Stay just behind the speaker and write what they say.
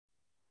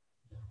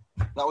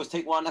That was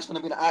take one. That's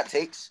gonna be the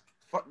outtakes.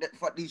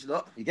 Fuck these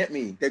lot. You get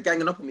me? They're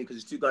ganging up on me because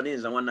it's 2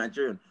 Ghanaians and 1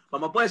 Nigerian.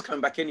 But my boy's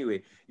coming back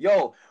anyway.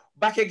 Yo,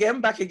 back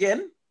again.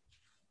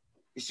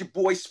 It's your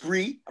boy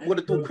Spree. I'm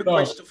gonna do a quick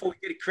question before we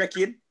get it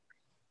cracking.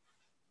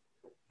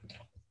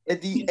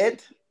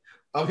 Ed.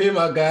 I'm here,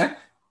 my guy.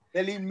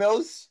 Ellie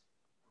Mills.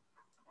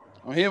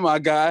 I'm here, my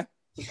guy.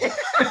 You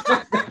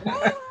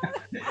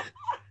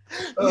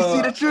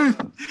see the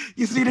truth.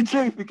 You see the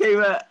truth. It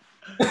came out.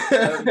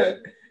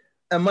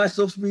 And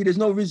myself, Spree. There's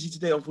no Rizzy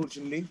today,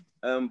 unfortunately.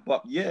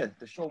 But yeah,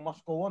 the show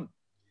must go on.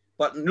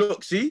 But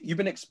look, see, you've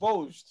been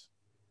exposed.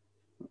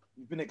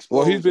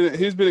 Well,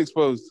 who's been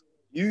exposed?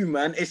 You,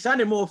 man. It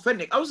sounded more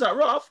authentic. I was like,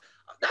 Ralph,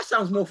 that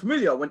sounds more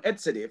familiar when Ed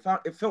said it.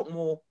 It felt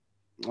more.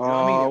 You know what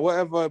I mean?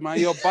 Whatever, man.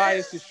 Your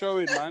bias is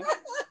showing, man.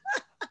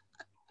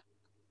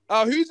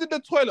 Who's in the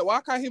toilet?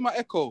 Why can't I hear my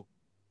echo?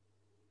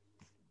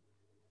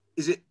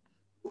 Is it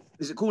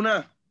cool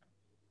now?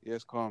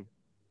 Yes, calm.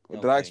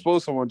 Okay. Did I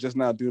expose someone just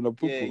now doing a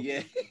poo-poo?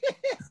 Yeah.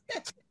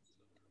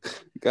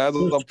 Guys,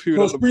 I'm pooing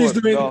on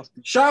the pod.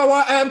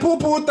 Shower and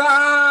poo-poo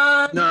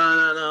time.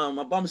 No.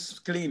 My bum's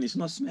clean. It's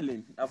not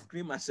smelling. I've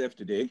cleaned myself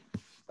today.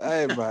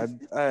 Hey, man.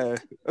 Hey.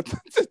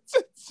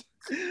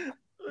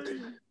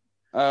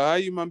 How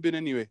you, man, been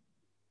anyway?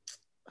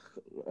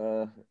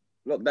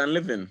 Lockdown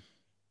living.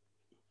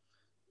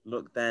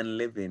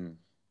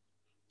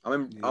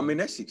 I'm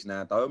in Essex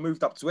now, though. I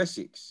moved up to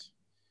Essex.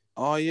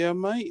 Oh, yeah,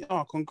 mate.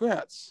 Oh,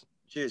 congrats.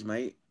 Cheers,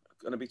 mate.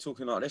 Gonna be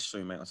talking like this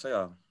soon, mate. I'll say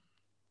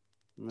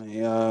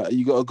Mate,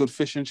 you got a good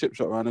fish and chip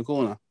shop around the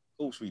corner? Of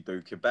course we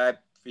do. Kebab,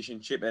 fish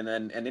and chip, and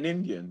an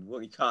Indian.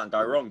 Well, you can't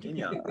go wrong, can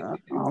you?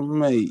 Oh,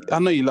 mate. I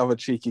know you love a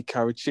cheeky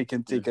curry,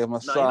 chicken tikka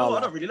masala. No,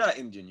 I don't really like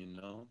Indian, you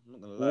know. I'm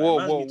not gonna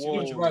lie.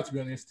 Whoa. You're right, to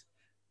be honest.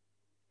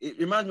 It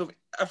reminds me of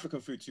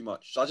African food too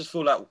much. So I just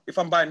feel like if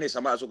I'm buying this, I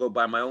might as well go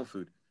buy my own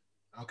food.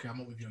 Okay, I'm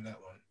not with you on that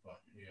one, but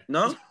yeah.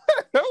 No?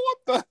 What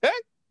the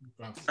heck?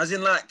 As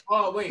in, like,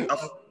 oh wait,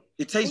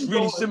 it tastes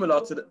really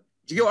similar to the.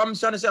 Do you get what I'm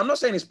trying to say? I'm not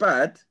saying it's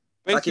bad.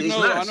 Basically,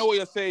 like, nice. I know what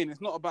you're saying.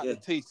 It's not about the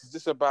taste. It's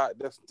just about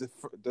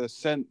the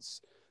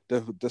sense,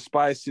 the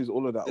spices,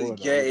 all of that. You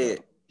get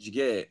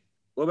it.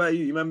 What about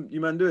you? You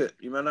man do it.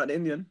 You man like the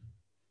Indian?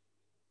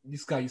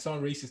 This guy, you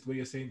sound racist the way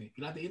you're saying it.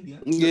 You like the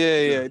Indian?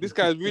 Yeah. This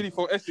guy's really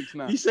from Essex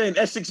now. He's saying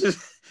Essex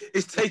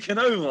is taking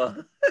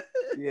over.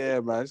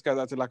 Yeah, man. This guy's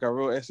acting like a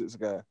real Essex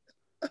guy.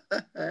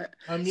 Yeah,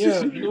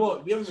 you know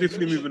what? We haven't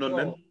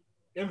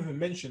even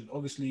mentioned,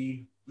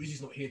 obviously,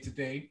 Rizzy's not here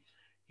today.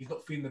 He's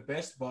not feeling the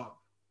best, but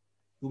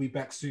he'll be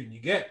back soon. You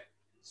get?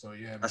 So,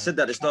 yeah, man. I said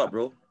that at the start,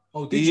 bro.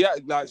 Oh, did you? Yeah,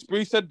 like,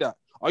 Spree said that.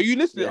 Are you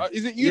listening? Yeah.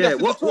 Is it you that's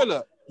in the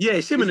toilet? Yeah,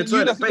 it's him in the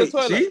toilet. Wait,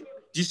 see?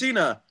 Do you see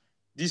now?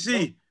 Do you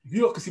see?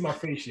 You lot can see my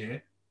face, yeah?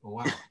 Oh,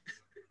 wow.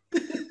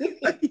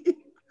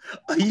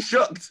 Are you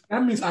shocked?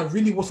 That means I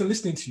really wasn't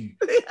listening to you.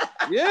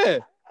 Yeah.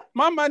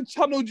 My man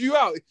channeled you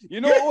out.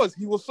 You know what it was?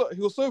 He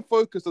was so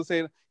focused on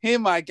saying, "Here,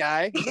 my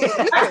guy." This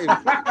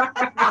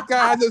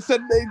guy hasn't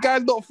said. The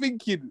guy's not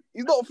thinking.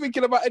 He's not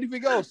thinking about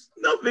anything else.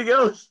 Nothing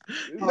else.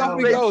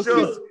 Nothing else.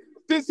 Sure.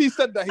 Since he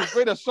said that, his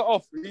brain has shut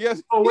off.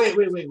 Yes. Oh wait.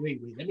 Let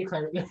me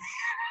clarify.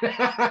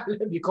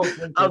 Let me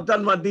confirm. I've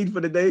done my deed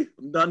for the day.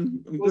 I'm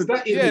done. Was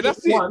that in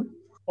that's one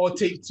or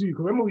take two?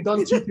 Remember we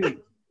done 2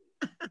 takes.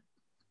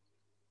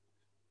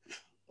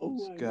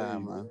 Oh,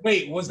 God, man.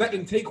 Wait, was that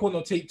in take 1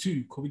 or take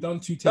 2? Because we done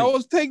 2 takes. That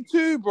was take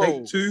 2, bro.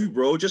 Take 2,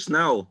 bro. Just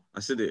now.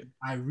 I said it.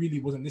 I really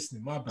wasn't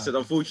listening. My bad. I said,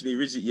 unfortunately,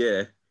 Rizzy,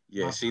 yeah.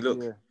 See,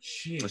 look. Yeah.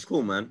 Shit. It's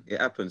cool, man. It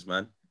happens,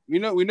 man. We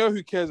know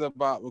who cares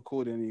about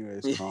recording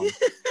anyways, Tom.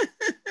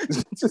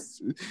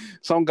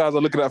 Some guys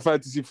are looking at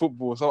fantasy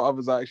football. Some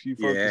others are actually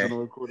focusing on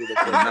recording.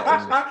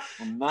 Catch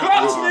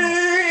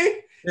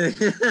me!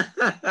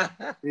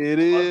 It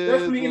is.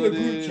 Definitely in the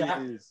group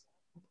chat.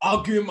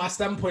 Arguing my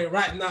standpoint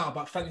right now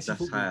about fantasy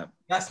football. Hype.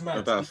 That's mad.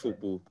 About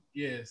football.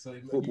 Yeah, so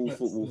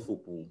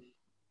Football.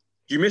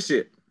 Do you miss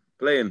it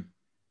playing?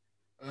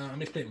 I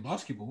miss playing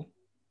basketball.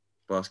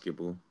 Bro, you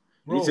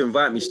Bro, need to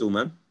invite me still,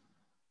 man.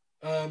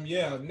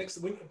 Yeah, next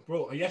week,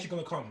 bro. Are you actually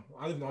gonna come?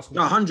 I live in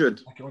Arsenal. No,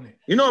 100. On it.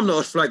 You know I'm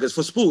not a flaggers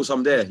for sports.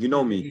 I'm there. You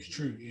know me. It's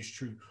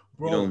true,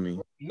 bro. You know me.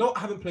 You know, I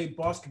haven't played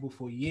basketball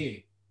for a year.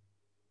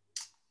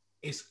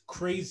 It's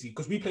crazy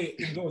because we play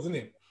indoors, isn't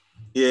it?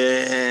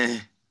 Yeah,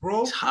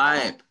 bro. It's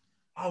hype.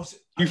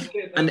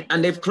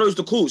 And they've closed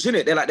the courts, isn't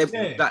it? They're like they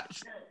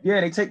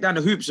take down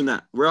the hoops and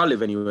that. Where I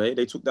live anyway,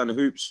 they took down the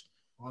hoops.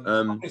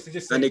 And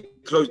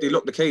they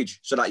locked the cage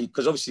so that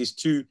because obviously it's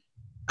too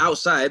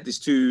outside. It's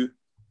too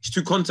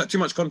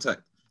much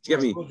contact. Do you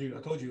get me?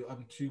 I told you.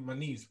 I'm to my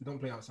knees. We don't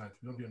play outside.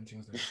 We don't do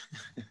anything there.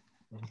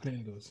 We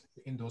play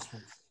indoor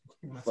sports.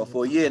 But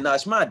for a year, now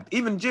it's mad.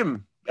 Even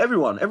gym,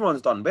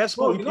 everyone's done. Best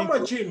sport. You know, my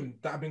gym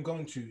that I've been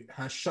going to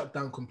has shut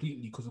down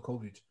completely because of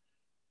COVID.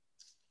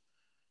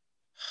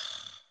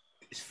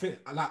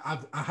 I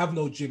have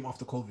no gym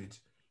after COVID.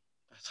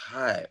 That's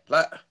hype.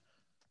 Like,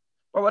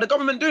 bro, are the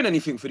government doing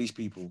anything for these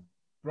people?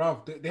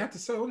 Bro, they had to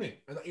sell on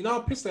it. And you know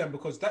how pissed I am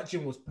because that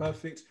gym was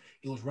perfect.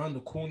 It was round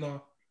the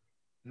corner.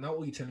 Now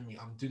what are you telling me?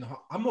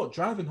 I'm not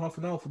driving half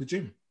an hour for the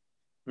gym.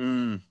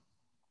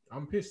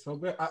 I'm pissed.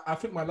 I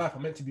think my life,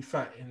 I'm meant to be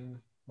fat in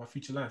my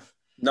future life.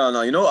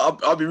 No, you know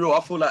what? I'll be real.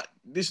 I feel like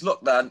this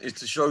lockdown is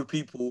to show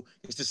people,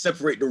 is to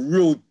separate the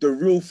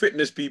real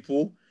fitness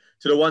people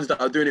to the ones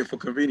that are doing it for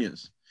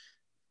convenience.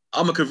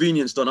 I'm a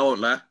convenience don, I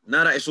won't lie.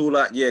 Now that it's all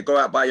like, yeah, go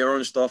out, buy your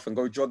own stuff and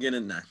go jogging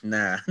and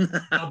nah.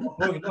 Bro,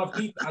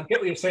 I get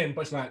what you're saying,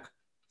 but it's like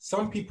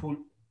some people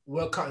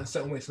work out in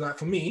certain ways. So like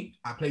for me,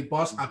 I played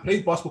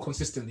basketball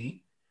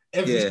consistently.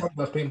 Every time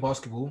I was playing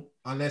basketball,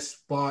 unless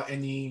bar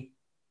any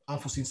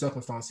unforeseen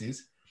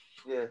circumstances.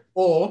 Yeah.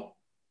 Or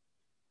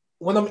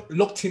when I'm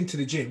locked into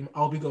the gym,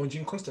 I'll be going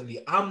gym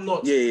constantly. I'm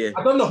not. Yeah.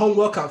 I've done the home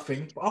workout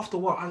thing, but after a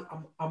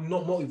while, I'm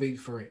not motivated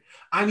for it.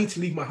 I need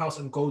to leave my house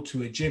and go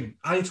to a gym.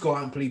 I need to go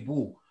out and play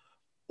ball.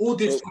 All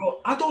this,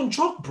 I don't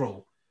jog,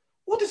 bro.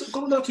 All this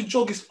going out to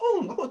jog is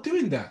long. I'm not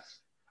doing that.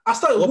 I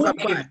started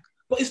walking,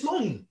 but it's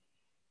long.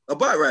 A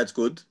bike ride's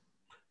good.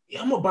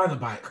 Yeah, I'm not buying a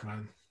bike,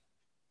 man.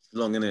 It's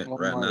long, innit?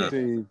 Right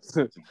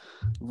now.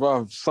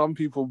 Bro, some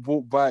people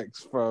bought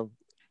bikes, fam.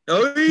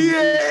 Oh,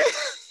 yeah.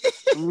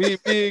 Me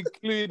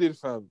included,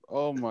 fam.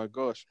 Oh my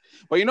gosh.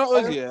 But you know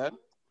what was, yeah?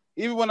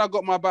 Even when I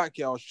got my bike,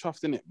 I was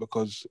chuffed in it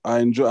because I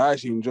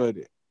actually enjoyed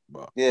it.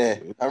 But yeah,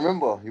 I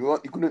remember you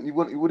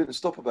wouldn't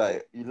stop about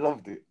it. You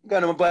loved it. I'm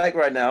going on my bike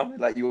right now,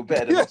 like you were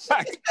better than us.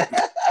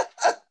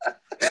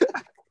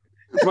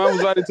 Man, I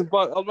was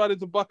riding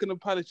to Buckingham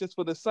Palace just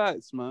for the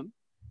sights, man.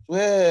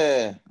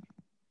 Yeah.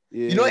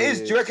 You know what it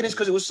is? Do you reckon it's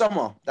because it was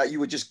summer that you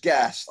were just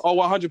gassed? Oh,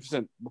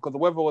 100%. Because the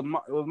weather was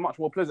much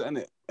more pleasant,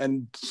 innit?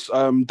 And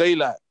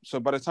daylight. So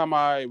by the time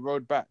I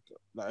rode back,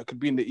 like it could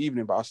be in the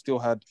evening, but I still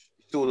had...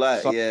 Still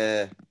light,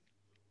 yeah.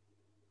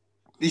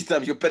 These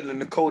times you're pedaling in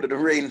the cold and the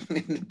rain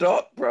in the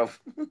dark, bruv.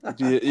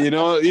 you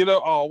know,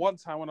 one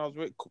time when I was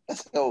with...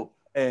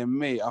 Hey,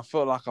 mate, I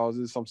felt like I was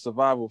in some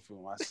survival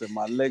film. I said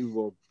my legs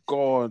were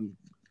gone.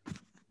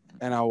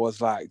 And I was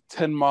like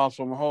 10 miles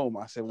from home.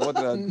 I said, what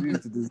did I do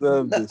to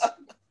deserve this?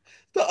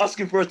 Start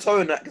asking for a tow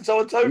and that. Can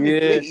someone tow me,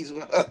 please?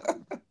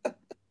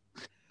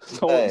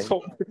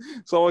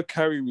 Someone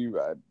carry me,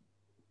 man.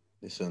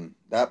 Listen,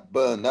 that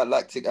burn, that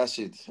lactic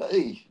acid.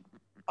 Hey.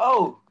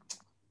 Oh,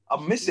 I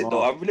miss it,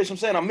 though. I'm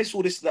saying. I miss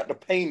all this, like the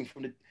pain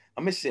from the...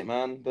 I miss it,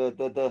 man.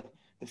 The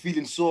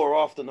feeling sore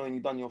after knowing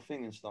you've done your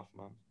thing and stuff,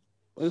 man.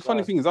 Well, the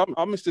funny thing is,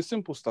 I miss the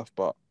simple stuff,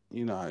 but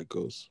you know how it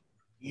goes.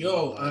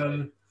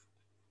 Yo,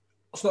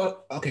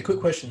 so, okay, quick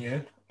question,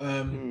 yeah?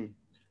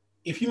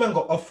 If you man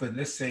got offered,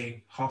 let's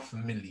say,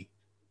 $500,000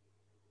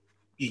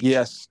 each.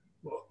 Yes.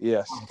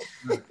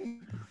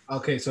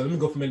 Okay, so let me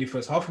go for Millie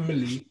first.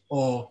 $500,000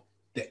 or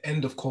the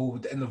end of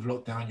COVID, the end of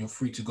lockdown, you're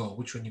free to go.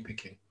 Which one are you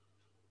picking?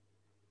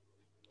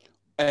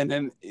 And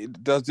then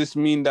does this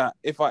mean that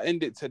if I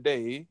end it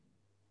today,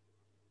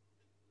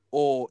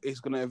 or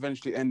it's going to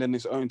eventually end in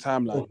its own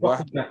timeline?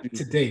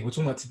 Today. We're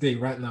talking about today,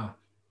 right now.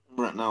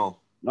 Right now.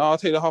 No, I'll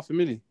take the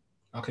 $500,000.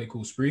 Okay,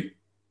 cool. Spree?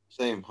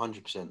 Same,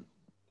 100%.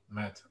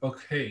 Mad.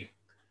 Okay.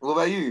 What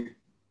about you?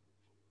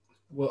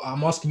 Well,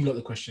 I'm asking you lot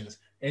the questions.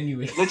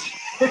 Anyway. What do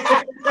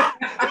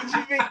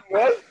you mean,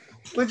 man?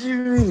 What do you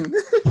mean?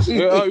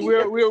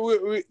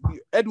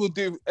 Ed will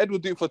do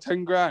it for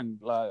 10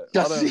 grand. Like,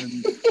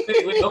 wait.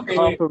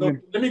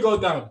 Let me go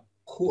down.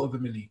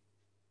 $250,000.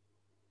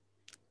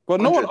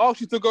 But no one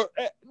asked you to go.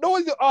 No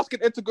one's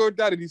asking Ed to go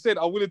down, and he said,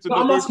 "I'm willing to." No,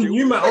 I'm asking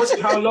you, man. I want to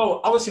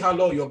see how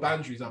low your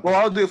boundaries are. Well,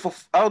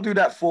 I'll do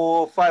that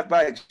for 5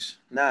 bags.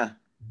 Nah.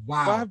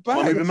 Wow. 5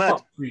 bags. You're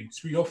mad.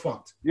 You're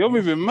fucked. You're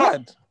moving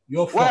mad.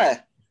 You're fucked.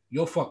 Why?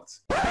 You're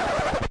fucked.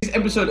 This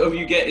episode of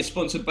You Get is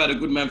sponsored by the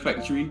Good Man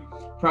Factory,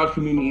 proud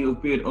community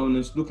of beard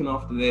owners looking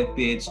after their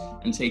beards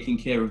and taking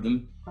care of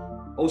them.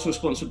 Also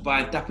sponsored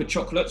by Dapper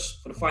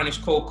Chocolates for the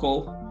finest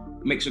cocoa.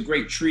 Makes a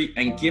great treat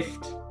and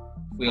gift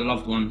for your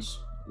loved ones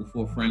or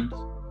for a friend.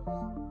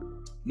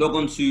 Log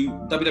on to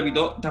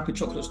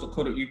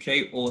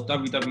www.dapperchocolates.co.uk or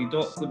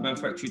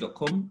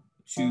www.goodmanfactory.com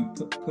to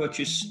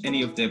purchase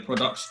any of their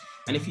products.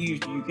 And if you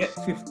get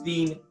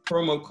 15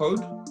 promo code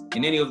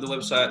in any of the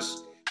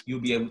websites, you'll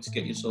be able to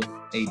get yourself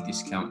a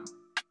discount.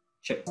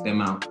 Check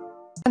them out.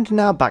 And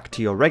now back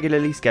to your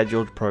regularly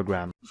scheduled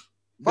program.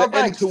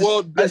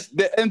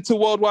 The end to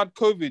worldwide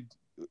COVID.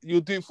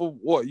 You'll do for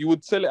what? You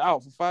would sell it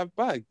out for 5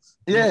 bags?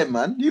 Yeah,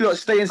 man. You lot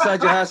stay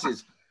inside your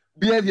houses.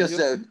 Behave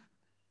yourself.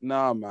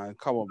 Nah, man.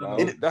 Come on,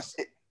 man.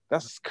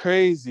 That's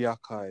crazy,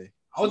 Akai.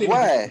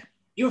 Why?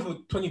 Even for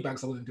 20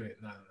 bags, I wouldn't do it.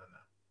 No.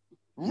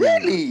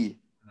 Really?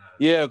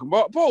 Yeah,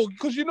 bro.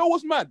 Because you know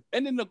what's mad?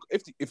 And then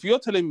if you're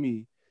telling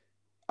me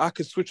I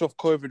could switch off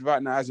COVID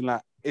right now, as in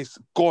like it's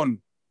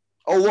gone.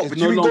 Oh, what? But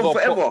you mean gone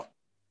forever?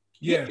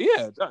 Yeah.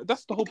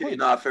 That's the whole point.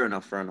 Nah, fair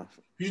enough.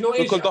 You know,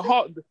 because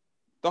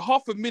the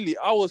 $500,000,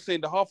 I was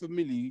saying the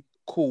 $500,000,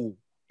 cool.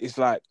 It's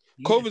like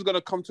COVID's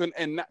gonna come to an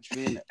end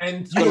naturally, isn't it?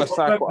 And it's gonna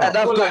cycle out. And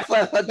I've got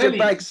 500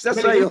 bags.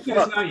 That's why you're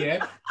fucked. You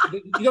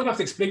don't have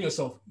to explain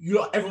yourself.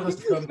 Everyone has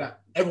to firm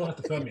that. Everyone has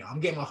to firm it. I'm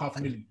getting my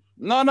 $500,000.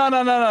 No.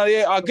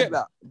 Yeah, I get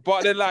that.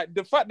 But then, like,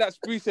 the fact that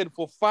Spree said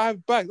for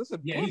 5 bags, that's a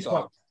he's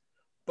fucked.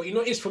 But you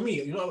know, it's for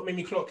me. You know what made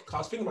me clock? I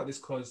was thinking about this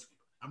because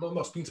I remember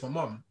not speaking to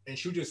my mum, and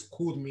she just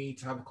called me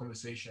to have a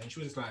conversation. And she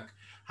was just like,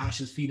 how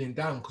she was feeling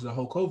down because of the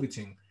whole COVID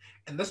thing.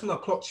 And that's when I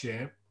clocked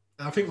here.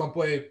 And I think my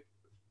boy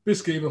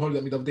Biscuit even hollered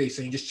at me the other day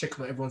saying, just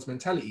checking on everyone's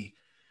mentality.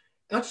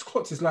 And I just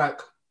clocked, it's like,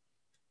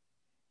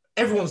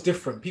 everyone's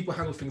different. People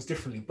handle things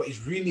differently, but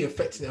it's really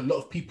affecting a lot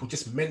of people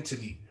just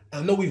mentally.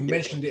 And I know we've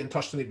mentioned it and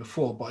touched on it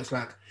before, but it's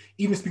like,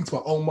 even speaking to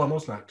my own mum, I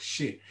was like,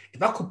 shit,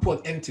 if I could put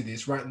an end to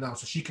this right now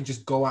so she can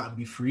just go out and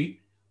be free,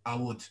 I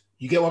would.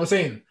 You get what I'm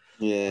saying?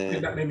 Yeah. I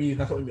think that's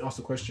what made me ask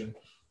the question.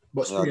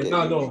 But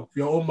no,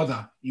 your own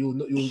mother, you'll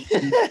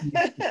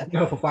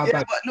know for far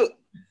back. But look,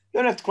 you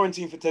don't have to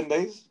quarantine for 10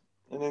 days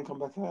and then come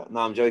back out. No,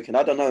 I'm joking.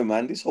 I don't know,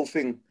 man. This whole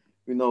thing,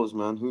 who knows,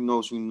 man? Who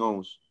knows?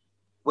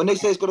 When they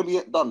say it's going to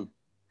be done.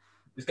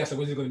 This guy said,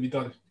 when's it going to be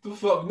done? The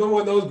fuck? No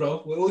one knows,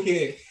 bro. We're all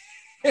here.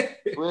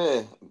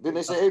 Where? Didn't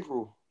they say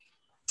April?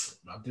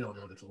 I don't know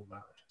what they're talking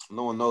about.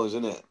 No one knows,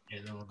 innit? Yeah,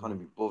 no one can't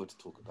even be bothered to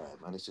talk about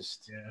it, man. It's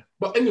just... Yeah.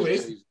 But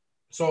anyways,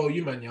 so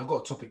you, man, I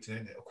got a topic today,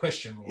 innit? A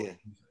question. Yeah.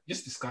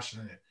 Just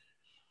discussion, innit?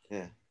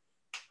 Yeah.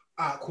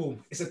 Alright, cool.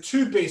 It's a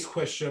two-based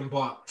question,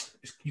 but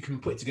you can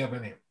put it together,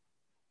 innit?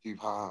 2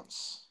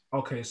 parts.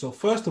 Okay, so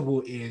first of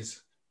all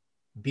is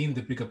being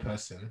the bigger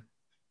person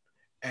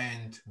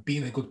and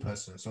being a good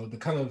person. So they're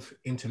kind of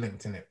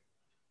interlinked, innit?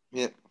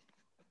 Yep.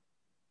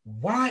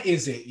 Why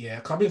is it,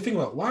 because I've been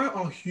thinking about why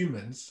are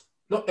humans,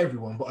 not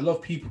everyone, but a lot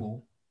of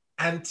people,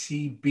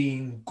 anti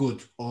being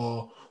good?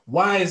 Or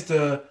why is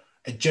the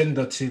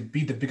agenda to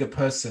be the bigger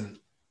person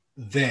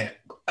there?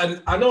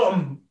 And I know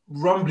I'm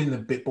rumbling a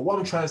bit, but what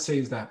I'm trying to say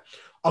is that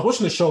I was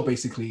watching the show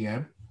basically,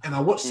 and I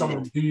watched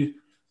someone do,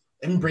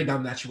 let me break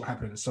down actually what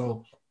happened.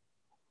 So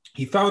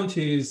he found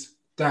his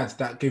dad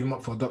that gave him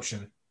up for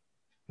adoption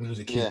when he was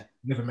a kid. Yeah.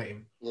 Never met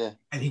him. Yeah.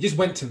 And he just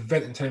went to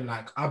vent and tell him,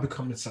 like, I'll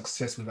become a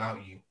success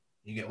without you.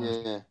 You get what I'm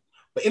saying? Yeah.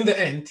 But in the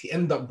end, he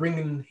ended up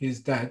bringing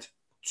his dad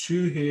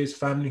to his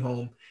family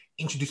home,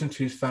 introduced him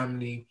to his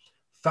family,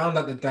 found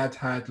out the dad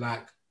had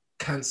like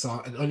cancer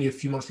and only a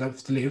few months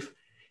left to live.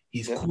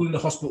 He's calling the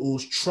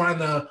hospitals, trying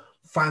to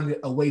find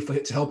a way for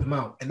it to help him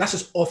out. And that's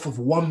just off of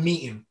one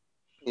meeting.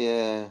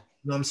 Yeah. You know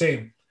what I'm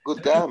saying?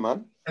 Good guy,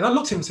 man. And I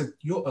looked at him and said,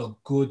 you're a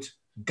good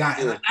guy.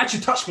 Yeah. And it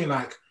actually touched me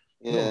like,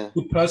 you're a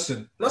good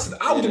person. And I said,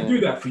 I wouldn't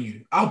do that for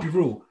you. I'll be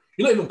real.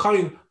 You're not even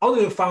coming. I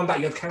only even found out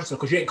you have cancer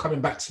because you ain't coming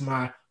back to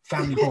my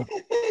family home.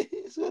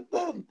 So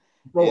dumb.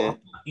 Bro,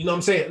 you know what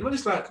I'm saying? And I'm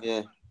just like,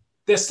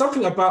 there's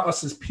something about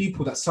us as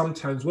people that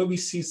sometimes when we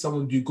see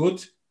someone do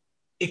good,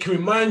 it can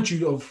remind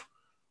you of,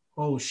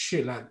 oh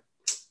shit, like,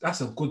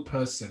 that's a good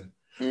person.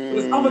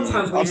 There's other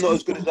times I'm not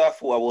as good as I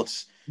thought I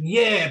was.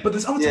 Yeah, but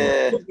there's other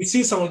times you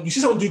see someone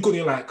do good and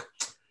you're like,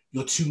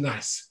 you're too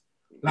nice.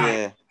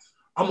 Like,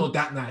 I'm not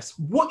that nice.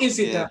 What is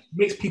it that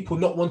makes people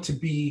not want to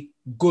be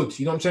good?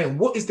 You know what I'm saying?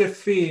 What is their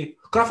fear?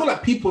 Because I feel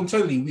like people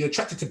internally, we're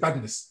attracted to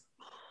badness.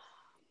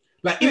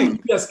 Like, even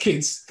as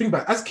kids, think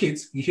about it, as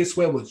kids, you hear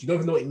swear words, you don't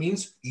even know what it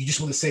means, you just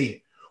want to say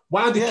it.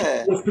 Why do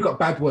kids always pick up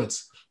bad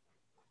words?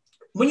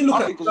 When you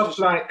look at stuff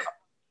like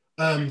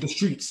the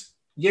streets,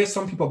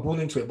 some people are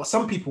born into it, but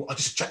some people are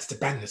just attracted to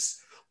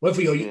badness.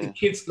 Whether you're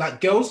kids,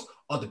 like girls,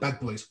 are the bad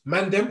boys.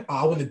 Man, them,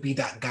 I want to be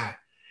that guy.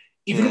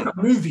 If you look at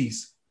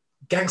movies,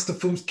 gangster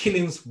films,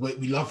 killings,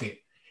 we love it.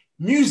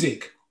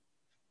 Music,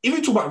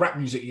 even talk about rap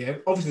music,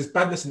 obviously there's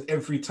badness in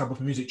every type of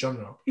music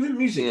genre. Even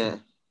music.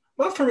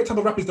 My favorite type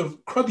of rap is the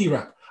cruddy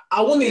rap.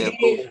 I want to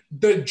hear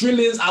the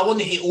drillings. I want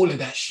to hear all of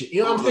that shit.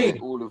 You know what I'm saying?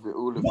 All of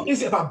it. What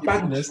is it about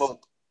badness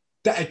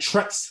that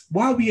attracts?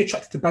 Why are we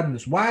attracted to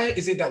badness? Why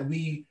is it that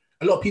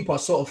a lot of people are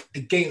sort of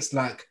against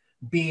like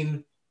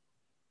being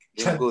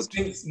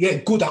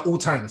good at all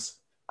times?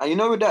 And you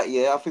know with that,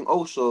 I think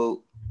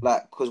also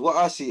like because what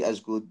I see as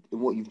good in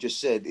what you've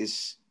just said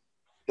is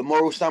the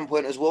moral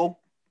standpoint as well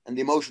and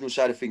the emotional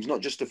side of things,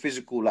 not just the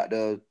physical, like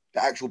the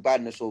actual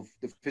badness of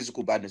the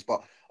physical badness,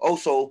 but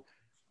also,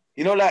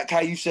 you know, like how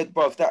you said,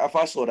 bro, if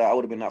I saw that, I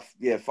would have been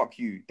like, fuck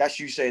you. That's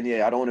you saying,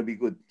 I don't want to be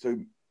good. So,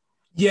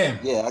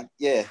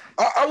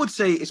 I would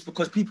say it's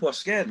because people are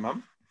scared,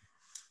 man.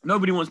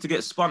 Nobody wants to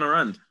get spun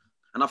around.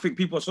 And I think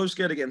people are so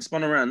scared of getting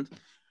spun around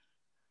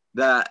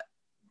that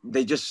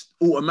they just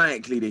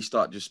automatically, they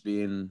start just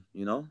being,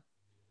 you know,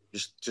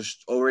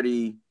 just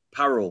already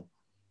parallel.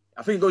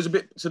 I think it goes a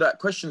bit to that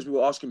questions we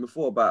were asking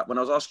before about when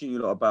I was asking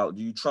you about,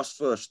 do you trust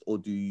first or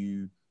do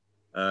you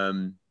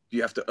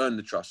have to earn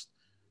the trust?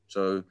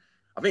 So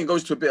I think it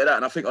goes to a bit of that.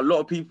 And I think a lot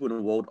of people in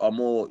the world are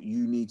more,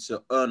 you need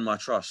to earn my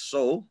trust.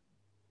 So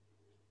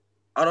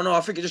I don't know.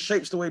 I think it just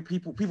shapes the way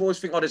people always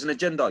think, there's an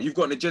agenda. You've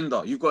got an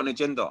agenda.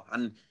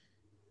 And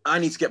I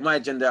need to get my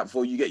agenda out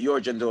before you get your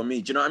agenda on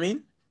me. Do you know what I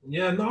mean?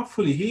 Yeah, no, I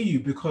fully hear you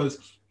because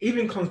it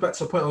even comes back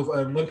to the point of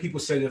when people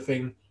say the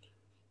thing,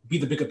 be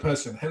the bigger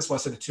person. Hence why I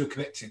said the two are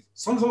connected.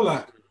 Sometimes I'm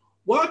like,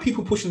 why are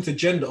people pushing to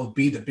gender of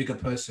be the bigger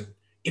person?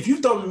 If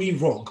you've done me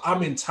wrong,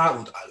 I'm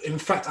entitled. In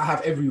fact, I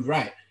have every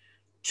right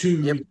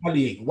to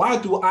retaliate. Why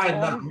do I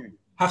now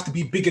have to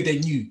be bigger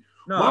than you?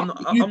 No,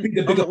 why you be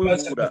the bigger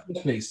person in the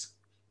first place?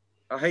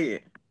 I hate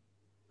it.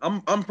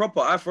 I'm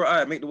proper. Eye for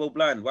eye, make the world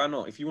blind. Why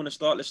not? If you want to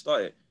start, let's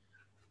start it.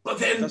 But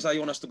then that's how you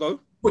want us to go.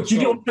 But you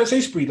get on the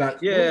say spree, like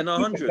yeah, no,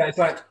 100. It's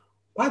like,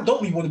 why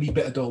don't we want to be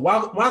better though?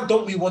 Why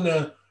don't we want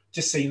to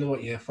just say, you know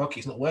what, yeah, fuck it,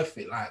 it's not worth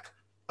it. Like,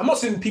 I'm not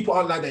saying people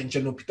aren't like that in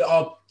general.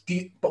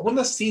 But when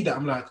I see that,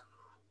 I'm like,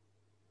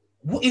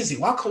 what is it?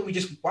 Why can't we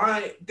just?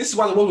 Why? This is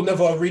why the world will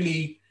never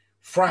really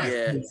thrive.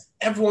 Yeah.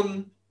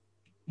 Everyone,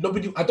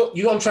 nobody. I don't.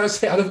 You know what I'm trying to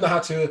say? I don't know how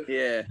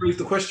to phrase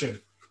the question.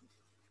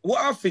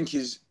 What I think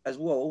is as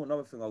well.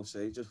 Another thing I'll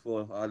say, just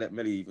for I'll let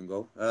Melly even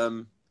go.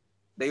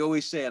 They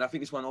always say, and I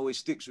think this one always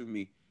sticks with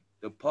me: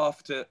 the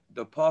path to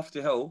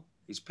hell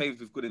is paved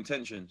with good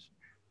intentions,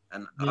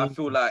 and I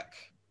feel like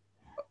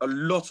a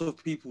lot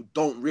of people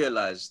don't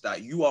realize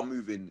that you are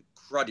moving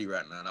cruddy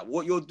right now. Like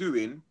what you're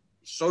doing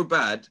is so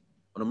bad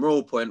on a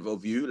moral point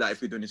of view. Like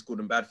if you're doing this good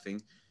and bad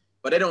thing,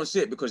 but they don't see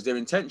it because their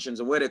intentions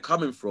and where they're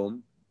coming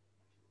from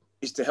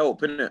is to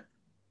help, isn't it?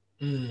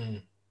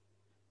 And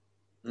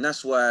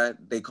that's why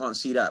they can't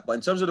see that. But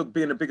in terms of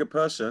being a bigger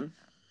person,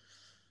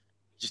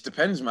 it just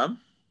depends, man.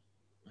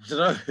 I don't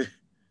know.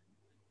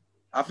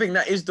 I think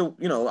that is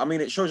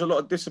it shows a lot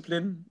of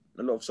discipline,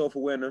 a lot of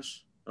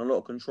self-awareness, and a lot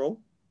of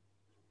control.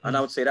 And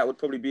I would say that would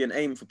probably be an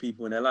aim for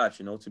people in their life,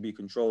 to be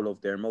control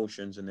of their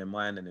emotions and their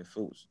mind and their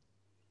thoughts.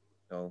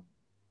 So,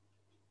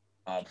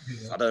 I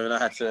don't know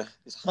how to.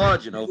 It's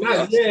hard,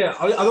 Yeah,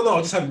 I don't know.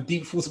 I just have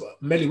deep thoughts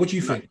about Melly. What do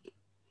you think?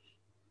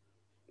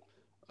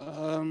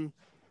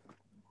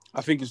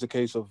 I think it's the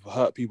case of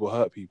hurt people,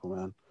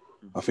 man.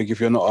 I think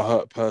if you're not a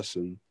hurt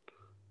person,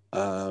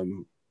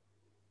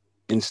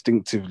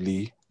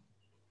 instinctively,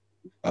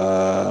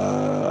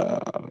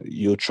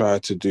 you'll try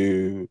to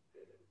do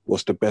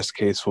what's the best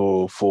case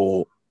for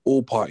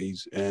all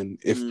parties, and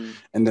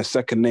and the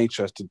second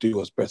nature is to do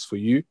what's best for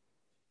you.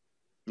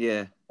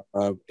 Yeah,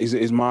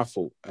 is my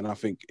fault, and I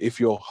think if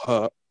you're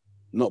hurt,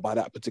 not by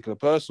that particular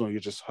person, or you're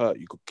just hurt,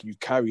 you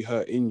carry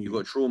hurt in you. You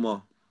got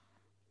trauma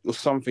or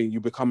something. You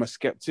become a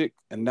skeptic,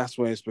 and that's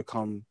when it's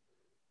become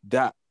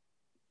that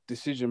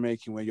decision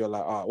making where you're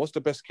like, what's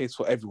the best case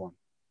for everyone?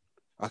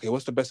 Okay,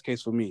 what's the best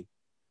case for me?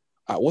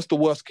 What's the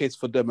worst case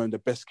for them and the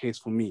best case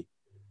for me?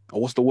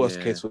 Or what's the worst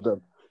case for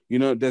them?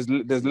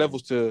 There's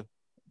levels to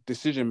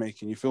decision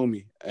making, you feel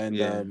me?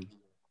 And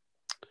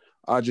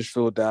I just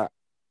feel that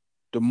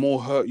the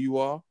more hurt you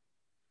are,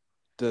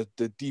 the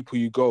deeper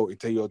you go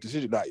into your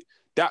decision. Like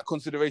that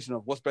consideration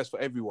of what's best for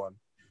everyone,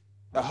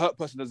 a hurt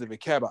person doesn't even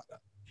care about that.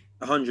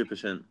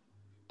 100%.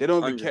 They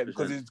don't even care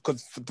because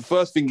the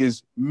first thing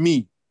is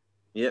me.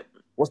 Yep.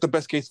 What's the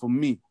best case for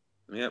me?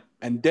 Yep.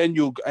 And then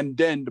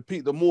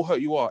the more hurt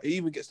you are, it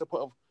even gets to the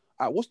point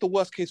of what's the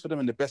worst case for them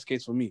and the best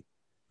case for me,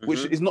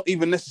 which is not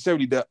even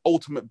necessarily the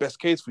ultimate best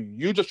case for you.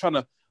 You're just trying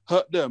to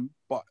hurt them,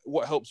 but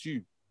what helps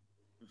you?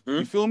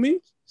 You feel me?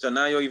 So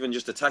now you're even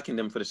just attacking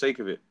them for the sake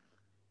of it.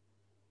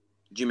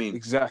 Do you mean?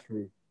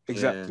 Exactly.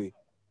 Yeah.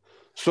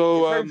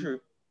 So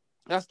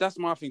that's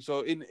my thing.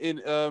 So in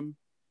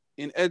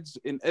Ed's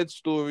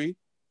story,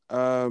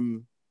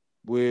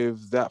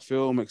 with that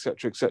film,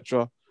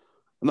 etc.,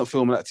 not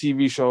film, that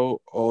TV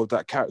show or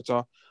that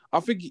character, I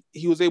think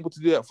he was able to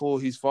do that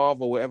for his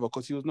father or whatever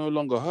because he was no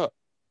longer hurt.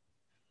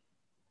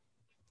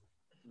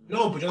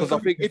 No, but because I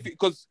think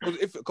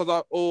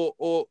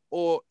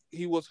or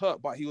he was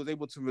hurt, but he was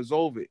able to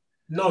resolve it.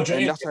 No,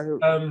 you have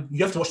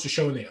to watch the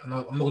show in it, and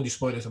I'm not going to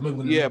spoil this. So I don't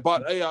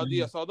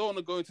want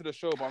to go into the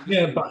show, but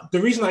but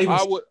the reason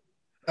I would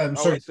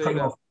cut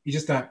off is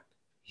just that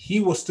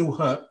he was still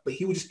hurt, but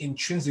he was just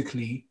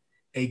intrinsically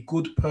a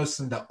good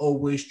person that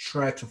always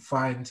tried to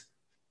find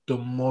the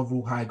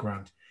moral high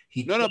ground.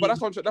 But that's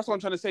what I'm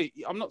trying to say.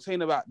 I'm not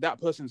saying about that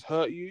person's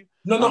hurt you.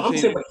 I'm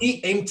saying but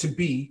he aimed to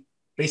be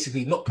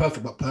basically not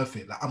perfect, but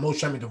perfect. Like I'm always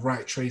trying to make the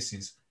right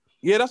traces.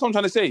 Yeah, that's what I'm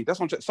trying to say.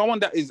 Someone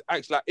that is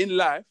actually like in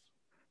life,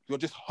 you're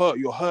just hurt,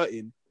 you're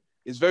hurting.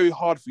 It's very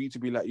hard for you to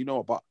be like, you know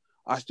what, but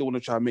I still want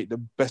to try and make the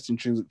best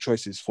intrinsic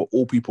choices for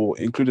all people,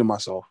 including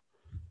myself,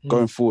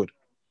 going forward.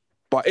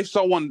 But if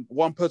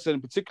one person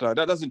in particular,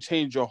 that doesn't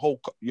change your whole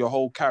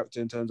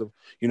character in terms of,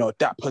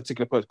 that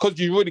particular person. Because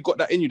you really got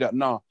that in you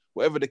that,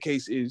 whatever the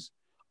case is,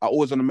 I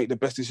always want to make the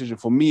best decision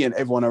for me and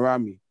everyone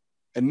around me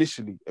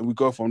initially, and we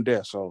go from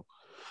there. So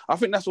I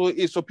think that's what it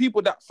is. So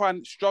people that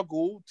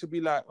struggle to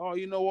be like, oh,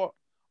 you know what?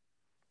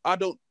 I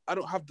don't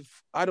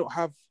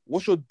have,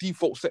 what's your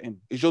default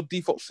setting? Is your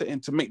default setting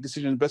to make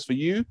decisions best for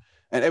you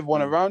and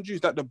everyone around you?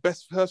 Is that the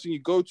best person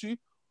you go to?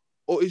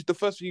 Or is the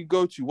first thing you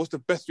go to, what's the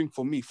best thing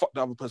for me? Fuck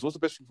the other person. What's the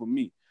best thing for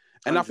me?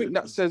 And 100%. I think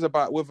that says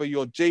about whether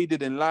you're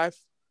jaded in life,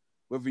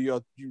 whether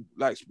you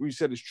like we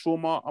said, it's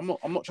trauma. I'm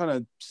not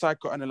trying to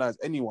psychoanalyze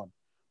anyone.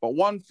 But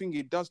one thing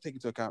it does take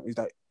into account is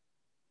that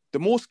the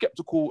more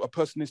skeptical a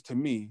person is to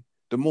me,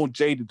 the more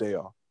jaded they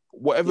are.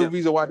 Whatever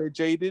reason why they're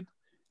jaded,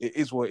 it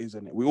is what it is,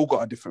 isn't it? We all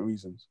got our different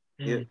reasons.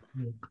 Yeah.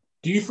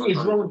 Do you think it's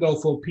wrong though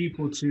for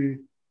people to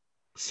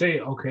say,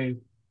 okay,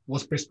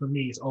 what's best for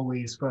me is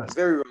always first?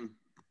 Very wrong.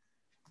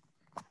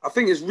 I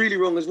think it's really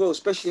wrong as well,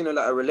 especially in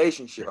a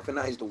relationship. I think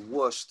that is the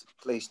worst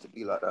place to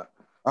be like that.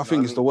 I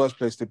think it's the worst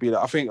place to be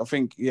like. I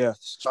think, yeah.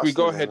 Should we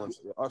go ahead?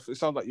 It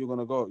sounds like you're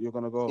gonna go.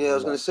 Yeah, I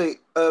was gonna say,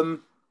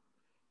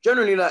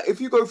 generally, like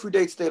if you go through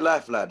day-to-day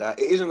life like that,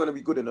 it isn't going to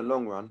be good in the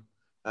long run.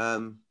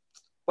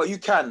 But you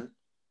can,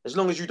 as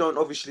long as you don't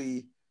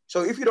obviously.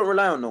 So if you don't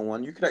rely on no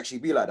one, you can actually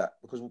be like that,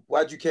 because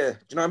why do you care? Do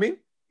you know what I mean?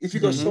 If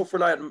you're a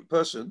self-reliant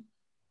person,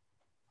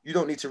 you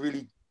don't need to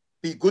really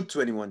be good to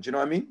anyone. Do you know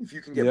what I mean? If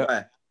you can get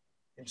by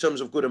in terms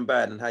of good and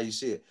bad and how you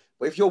see it.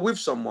 But if you're with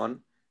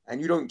someone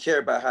and you don't care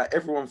about how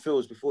everyone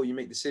feels before you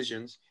make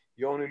decisions,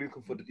 you're only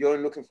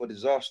looking for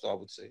disaster, I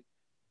would say.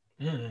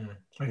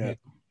 Okay.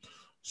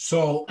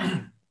 So,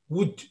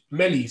 would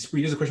Melly,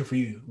 Spree, here's a question for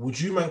you. Would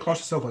you man class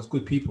yourself as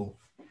good people?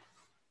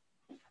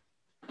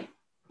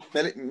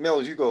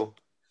 Mel, you go.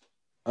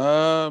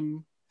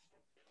 No,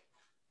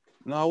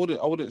 I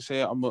wouldn't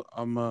say I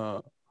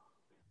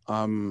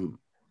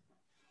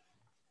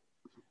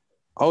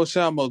would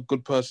say I'm a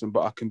good person,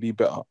 but I can be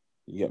better.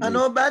 You get me? I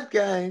know bad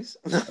guys.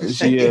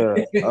 Yeah.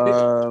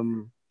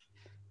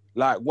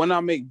 Like when I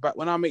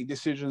make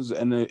decisions,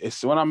 and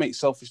it's when I make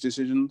selfish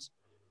decisions,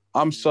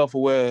 I'm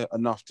self-aware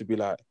enough to be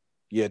like,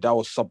 yeah, that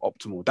was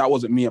suboptimal. That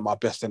wasn't me at my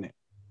best, innit?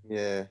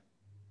 Yeah.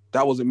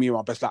 That wasn't me at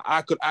my best. Like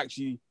I could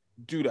actually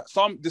do that.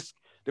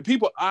 The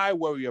people I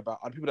worry about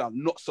are the people that are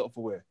not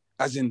self-aware,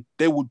 as in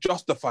they will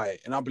justify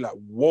it, and I'll be like,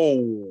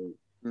 whoa.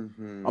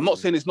 I'm not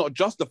saying it's not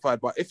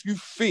justified, but if you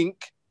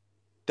think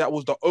that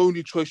was the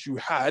only choice you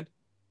had,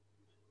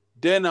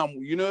 then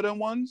you know them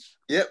ones?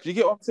 Yep. Do you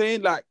get what I'm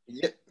saying? Like,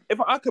 yep. If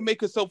I can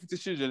make a selfish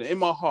decision in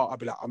my heart, I'll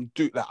be like,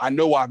 I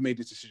know why I've made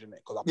this decision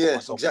because I put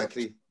myself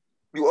exactly. First.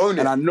 You own it.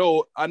 And I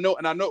know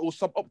it was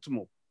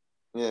suboptimal.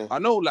 Yeah. I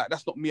know like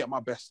that's not me at my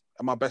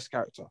best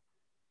character.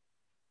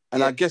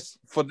 And I guess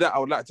for that, I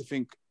would like to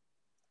think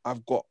I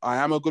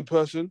am a good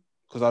person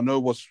because I know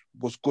what's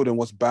good and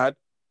what's bad.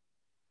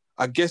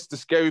 I guess the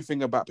scary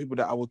thing about people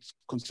that I would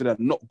consider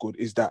not good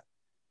is that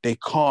they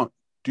can't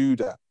do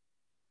that.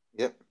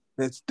 Yep.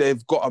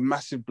 They've got a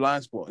massive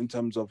blind spot in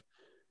terms of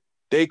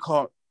they're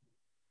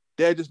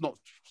just not,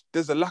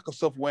 there's a lack of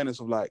self-awareness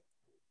of like,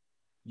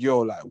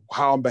 like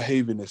how I'm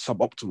behaving is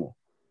suboptimal.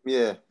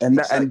 Yeah. And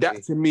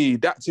that to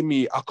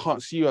me, I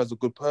can't see you as a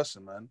good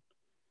person, man.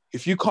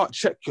 If you can't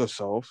check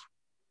yourself,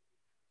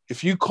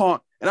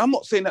 and I'm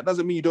not saying that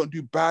doesn't mean you don't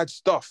do bad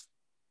stuff,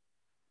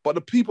 but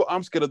the people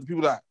I'm scared of, the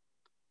people that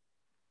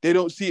they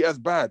don't see it as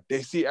bad.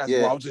 They see it as,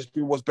 well, I'll just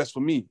do what's best for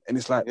me. And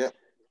it's like,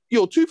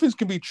 two things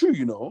can be true,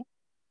 you know?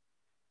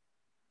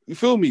 You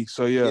feel me?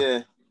 So,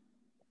 Yeah.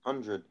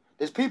 100.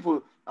 There's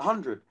people,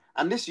 100.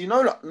 And this,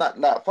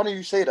 like, funny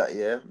you say that,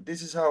 yeah?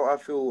 This is how I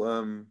feel,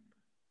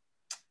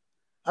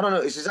 I don't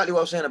know, it's exactly what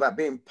I was saying about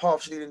being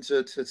partially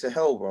into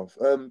hell,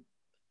 bruv.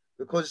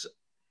 Because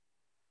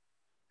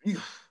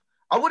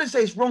I wouldn't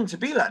say it's wrong to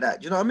be like that.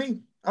 Do you know what I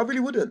mean? I really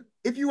wouldn't.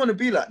 If you want to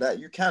be like that,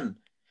 you can.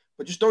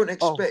 But just don't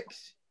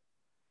expect.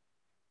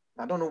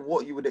 I don't know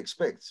what you would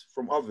expect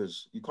from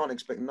others. You can't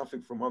expect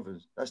nothing from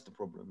others. That's the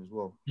problem as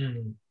well.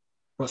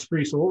 But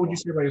Spree, so what would you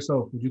say about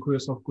yourself? Would you call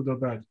yourself good or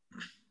bad?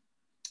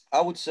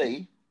 I would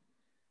say,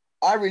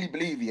 I really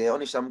believe,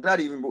 honestly, I'm glad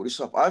you even brought this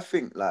up. I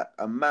think like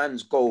a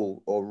man's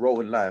goal or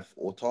role in life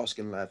or task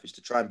in life is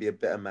to try and be a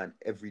better man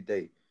every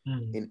day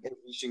in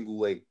every single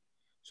way.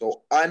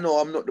 So I know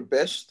I'm not the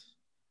best,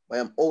 but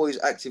I'm always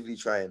actively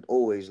trying,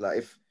 always. Like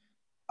if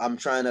I'm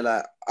trying to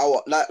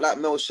like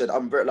Mel said,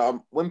 I'm very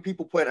when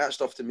people point out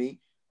stuff to me,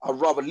 I'd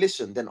rather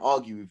listen than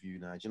argue with you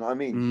now. Do you know what I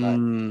mean?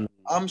 Like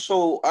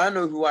I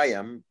know who I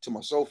am to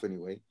myself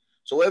anyway.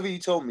 So whatever you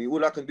tell me,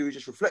 all I can do is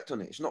just reflect on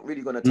it. It's not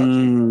really going to touch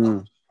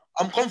me.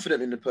 I'm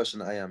confident in the person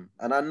that I am.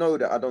 And I know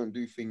that I don't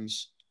do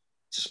things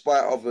to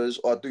spite others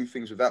or I do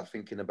things without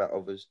thinking about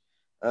others.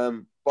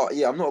 But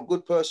yeah, I'm not a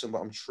good person, but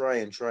I'm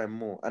trying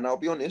more. And I'll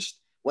be honest,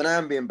 when I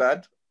am being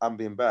bad, I'm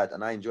being bad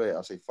and I enjoy it.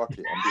 I say, fuck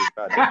it, I'm being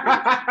bad.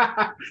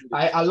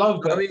 I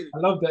love that. I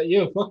love that.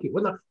 Yeah, fuck it.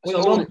 When I'm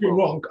doing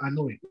wrong, I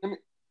know it.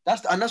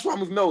 That's why I'm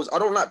with Mels. I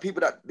don't like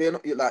people that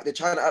they're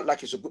trying to act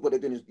like it's a good what they're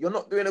doing. You're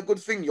not doing a good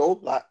thing, yo.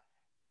 Like,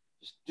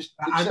 just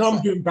I know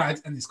I'm doing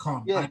bad and it's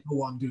calm. Yeah. I know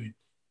what I'm doing.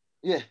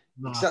 Yeah,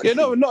 exactly.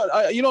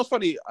 You know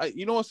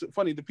what's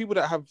funny? The people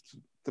that have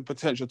the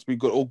potential to be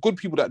good or good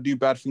people that do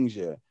bad things,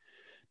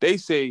 they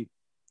say,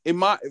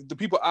 the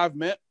people I've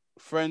met,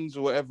 friends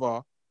or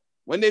whatever,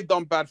 when they've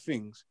done bad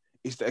things,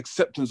 it's the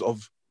acceptance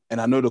of, and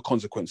I know the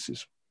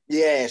consequences.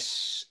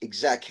 Yes,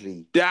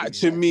 exactly.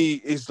 To me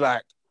is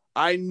like,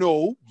 I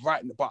know,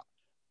 right, but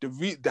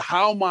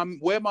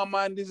where my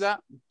mind is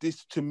at,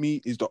 this to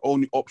me is the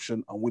only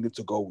option I'm willing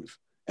to go with,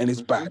 and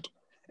it's bad,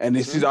 and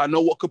this is I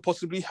know what could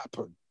possibly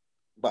happen,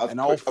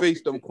 and I'll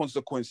face them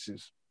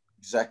consequences.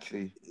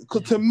 Exactly.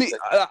 Because to me,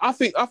 I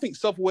think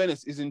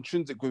self-awareness is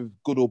intrinsic with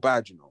good or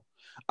bad. You know,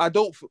 I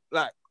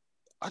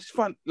just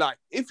find like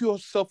if you're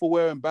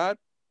self-aware and bad,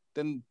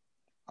 then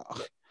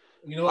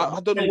I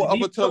don't know what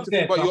other term to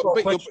think. But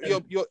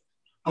you're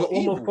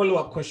almost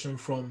follow-up question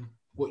from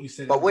what you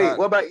said. But wait,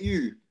 what about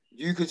you?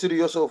 Do you consider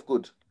yourself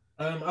good?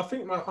 I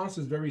think my answer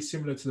is very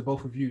similar to the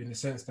both of you in the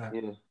sense that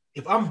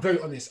if I'm very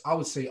honest, I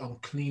would say I'm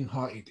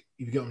clean-hearted.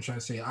 If you get what I'm trying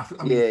to say,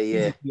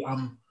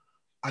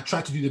 I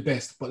try to do the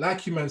best, but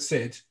like you man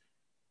said,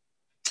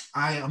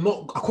 I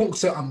can't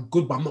say I'm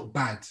good, but I'm not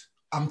bad.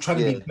 I'm trying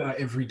to be better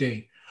every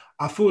day.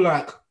 I feel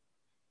like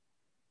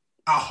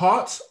at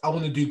heart, I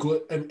want to do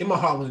good. In my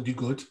heart, I want to do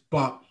good,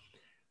 but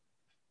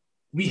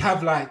we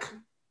have like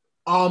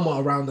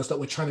armor around us that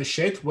we're trying to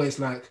shed, where it's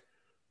like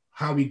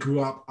how we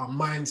grew up, our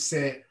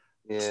mindset,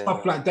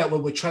 stuff like that, where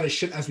we're trying to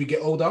shed as we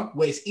get older,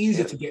 where it's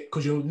easier to get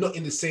because you're not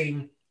in the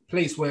same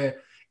place where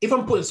if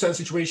I'm put in certain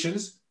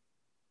situations,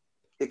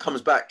 it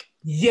comes back.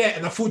 Yeah,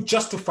 and I feel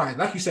justified.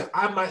 Like you said,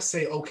 I might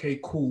say, okay,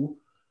 cool,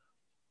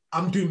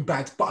 I'm doing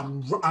bad, but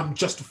I'm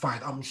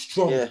justified. I'm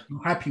strong. Yeah.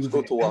 I'm happy with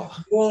it.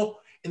 More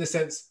in the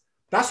sense,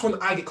 that's when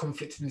I get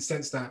conflicted in the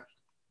sense that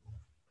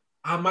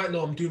I might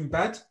know I'm doing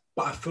bad,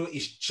 but I feel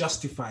it's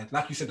justified.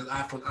 Like you said, an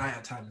eye for an eye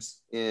at times.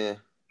 Yeah.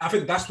 I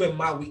think that's where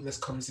my weakness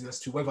comes in as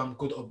to whether I'm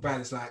good or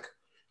bad. It's like,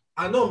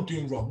 I know I'm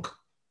doing wrong,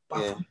 but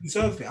I feel I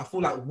deserve it. I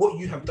feel like what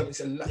you have done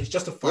is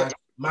justified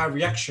my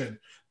reaction.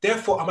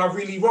 Therefore, am I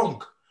really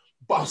wrong?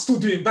 But I'm still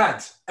doing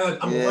bad. And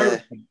I'm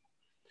worried.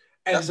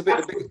 And that's a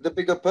bit the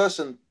bigger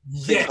person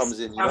thing comes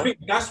in. I think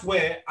that's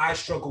where I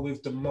struggle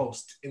with the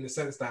most, in the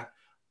sense that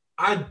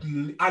I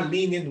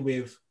lean in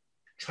with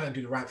trying to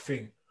do the right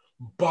thing,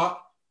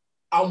 but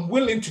I'm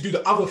willing to do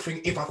the other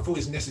thing if I feel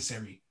it's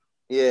necessary.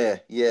 Yeah.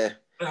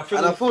 And I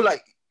feel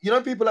like,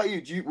 people like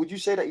you, would you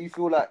say that you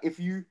feel like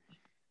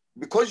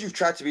because you've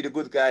tried to be the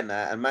good guy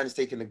now and man's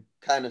taking the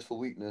kindness for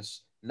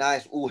weakness,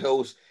 nice, all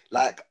hell's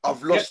like,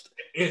 I've lost,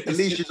 the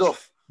leash is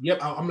off. Yep,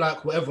 I'm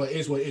like, whatever it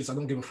is, what it is. I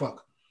don't give a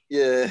fuck.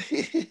 Yeah.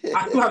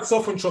 I still have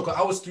self-control. I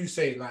always do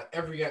say, like,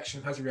 every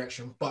action has a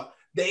reaction, but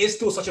there is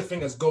still such a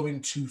thing as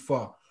going too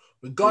far.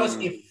 Regardless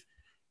if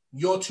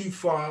you're too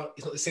far,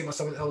 it's not the same as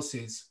someone else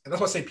is. And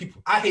that's why I say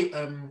people, I hate,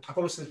 I've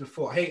always said this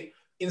before, I hate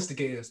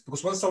instigators,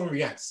 because when someone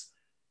reacts,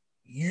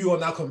 you are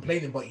now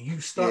complaining, but you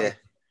start. Yeah.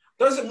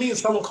 Doesn't mean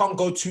someone can't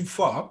go too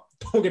far.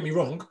 Don't get me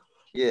wrong.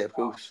 Yeah, of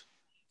course.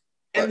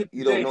 But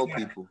you don't know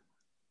people.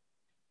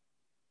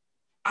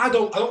 I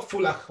don't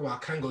feel like I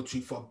can go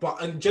too far,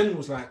 but in general,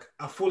 it's like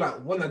I feel like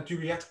when I do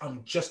react,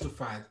 I'm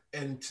justified,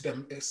 and to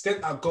the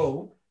extent I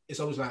go, it's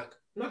always like,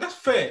 no, that's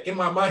fair in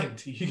my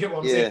mind. You get what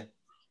I'm saying?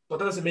 But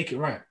that doesn't make it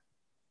right.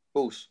 Of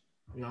course.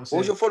 You know what I'm saying?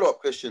 What was your follow-up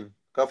question?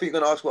 I think you're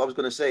going to ask what I was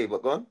going to say,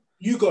 but go on.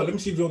 You go. Let me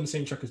see if you're on the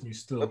same track as me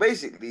still. But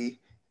basically,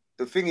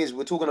 the thing is,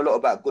 we're talking a lot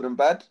about good and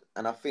bad,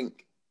 and I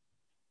think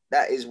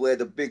that is where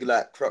the big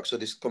crux of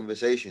this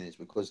conversation is,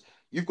 because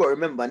you've got to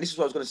remember, and this is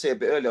what I was going to say a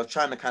bit earlier, I was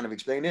trying to kind of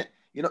explain it.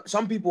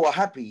 Some people are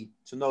happy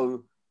to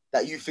know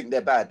that you think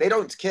they're bad. They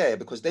don't care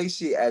because they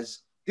see it as,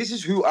 this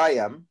is who I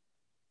am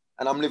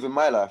and I'm living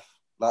my life.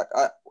 Like,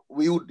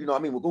 we all, you know what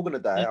I mean? We're all going to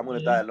die. I'm going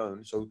to die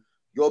alone. So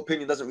your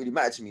opinion doesn't really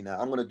matter to me now.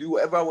 I'm going to do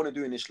whatever I want to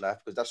do in this life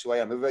because that's who I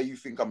am. Whether you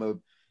think I'm a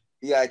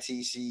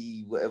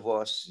BITC,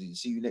 whatever,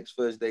 see you next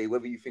Thursday,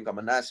 whether you think I'm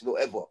a nice,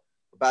 whatever,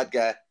 a bad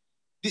guy,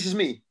 this is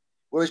me.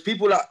 Whereas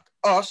people like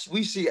us,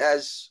 we see it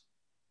as,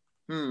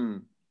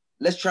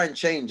 let's try and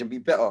change and be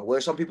better.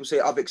 Where some people say,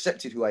 I've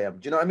accepted who I am.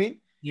 Do you know what I mean?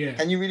 Yeah.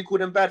 Can you really call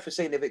them bad for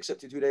saying they've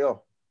accepted who they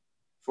are?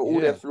 For all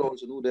their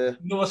flaws and all their...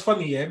 You know what's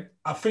funny,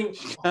 I think...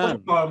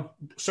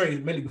 sorry,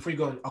 Melly, before you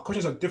go on, our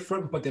questions are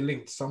different, but they're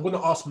linked. So I'm going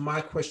to ask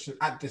my question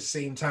at the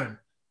same time.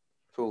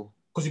 Cool.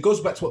 Because it goes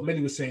back to what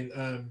Melly was saying.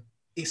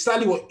 It's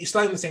slightly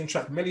on the same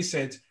track. Melly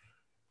said,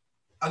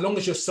 as long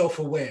as you're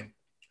self-aware.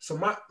 So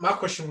my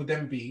question would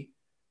then be,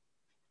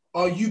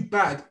 are you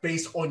bad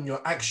based on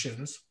your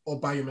actions or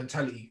by your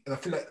mentality? And I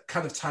feel like it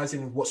kind of ties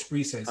in with what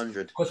Spree says.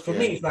 100. Because for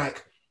me, it's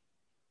like,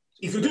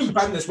 if you're doing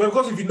badness,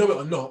 regardless if you know it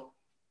or not,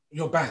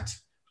 you're bad.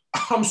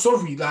 I'm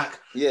sorry,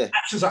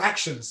 actions are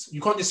actions.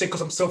 You can't just say because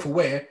I'm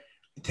self-aware,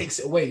 it takes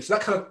it away. So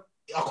that kind of,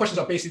 our questions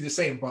are basically the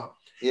same, but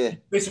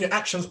based on your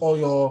actions or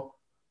your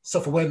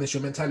self-awareness,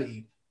 your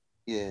mentality.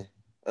 Yeah.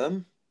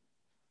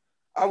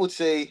 I would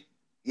say,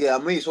 I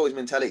mean, it's always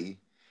mentality.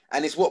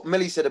 And it's what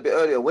Melly said a bit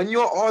earlier. When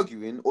you're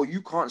arguing or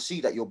you can't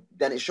see that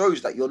then it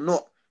shows that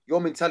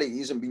your mentality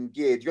isn't being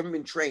geared. You haven't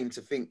been trained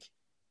to think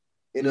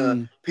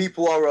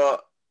people are,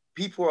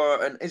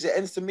 and is it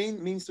ends to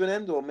means to an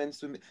end or means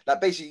to,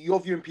 like basically you're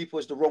viewing people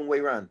as the wrong way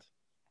around.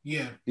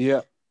 Yeah.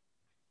 Yeah.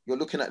 You're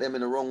looking at them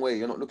in the wrong way.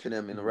 You're not looking at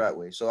them in the right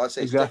way. So I'd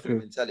say it's definitely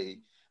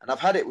mentality. And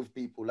I've had it with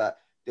people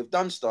they've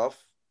done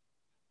stuff.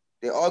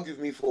 They argue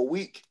with me for a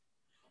week.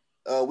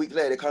 A week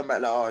later, they come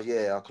back like, oh,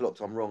 yeah, I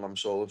clocked, I'm wrong, I'm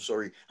so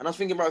sorry. And I was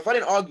thinking, bro, if I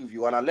didn't argue with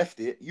you and I left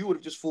it, you would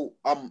have just thought,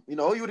 you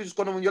would have just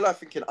gone on with your life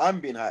thinking I'm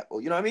being hype,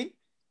 or you know what I mean?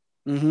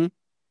 Mm-hmm.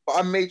 But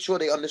I made sure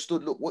they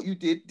understood, look, what you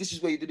did, this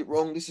is where you did it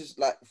wrong. This is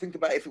think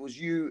about if it was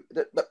you,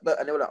 and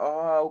they were like,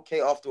 oh, okay,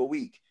 after a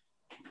week.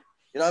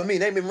 You know what I mean?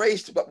 They've been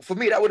raised, but for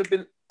me, that would have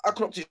been, I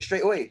clocked it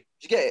straight away.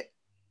 Did you get it?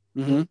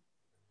 Mm-hmm.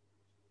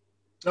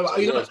 No, but,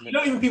 you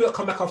know, even people that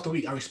come back after a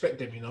week, I respect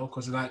them,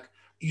 because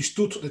you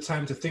still took the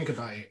time to think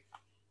about it.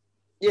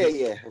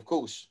 Yeah, of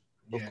course.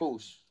 Of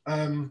course.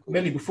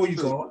 Melly, before you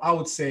go, I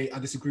would say I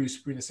disagree with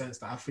Spree in the sense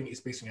that I think it's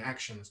based on your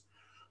actions.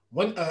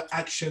 When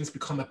actions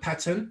become a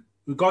pattern,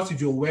 regardless if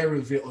you're aware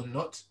of it or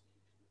not,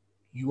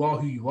 you are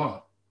who you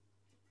are.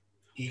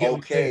 You get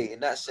okay, in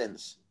that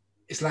sense.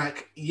 It's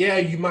like,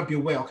 you might be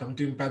aware, okay, I'm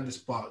doing badness,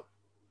 but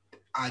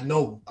I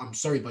know, I'm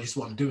sorry, but it's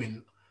what I'm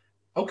doing.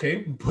 Okay,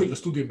 but you're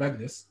still doing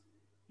badness.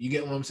 You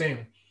get what I'm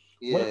saying?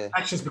 Yeah. When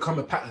actions become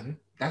a pattern,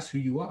 that's who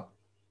you are.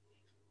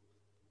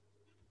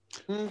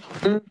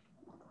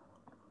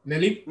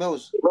 Nelly?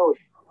 Mills.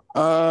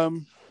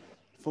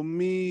 For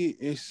me,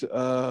 it's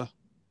I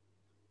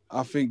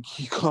think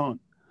you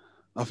can't.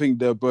 I think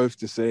they're both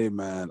the same,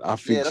 man. I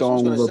think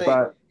someone with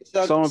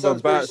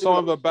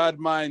a bad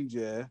mind,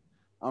 yeah.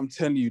 I'm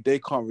telling you, they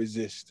can't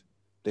resist.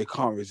 They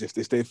can't resist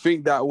this. They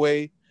think that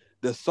way.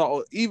 They're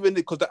subtle, even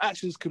because the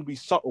actions can be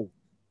subtle,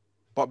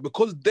 but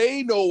because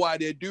they know why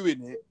they're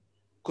doing it,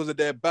 because of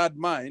their bad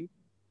mind,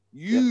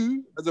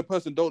 you as a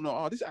person don't know.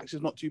 Oh, this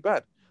action's not too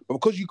bad. But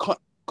because you can't,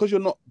 because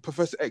you're not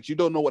Professor X, you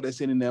don't know what they're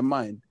saying in their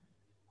mind.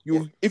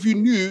 If you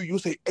knew, you'll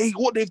say, "Hey,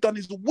 what they've done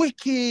is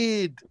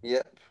wicked."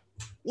 Yeah.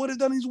 What they've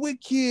done is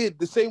wicked.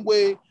 The same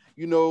way,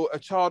 a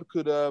child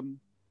could,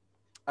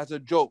 as a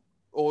joke,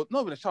 or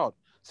not even a child,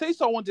 say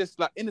someone just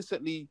like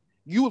innocently,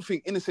 you would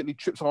think innocently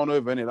trip someone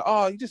over and they're like,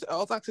 oh, I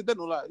was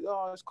accidental, like,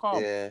 oh, it's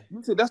calm. Yeah.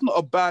 You say that's not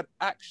a bad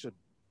action.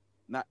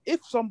 Now,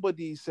 if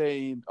somebody's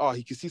saying, oh,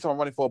 he can see someone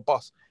running for a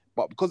bus,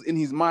 but because in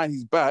his mind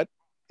he's bad,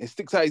 and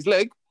sticks out his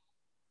leg,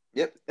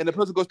 and the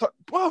person goes,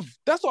 bruv,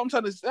 that's what I'm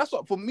trying to. That's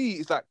what for me.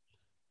 It's like.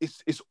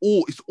 It's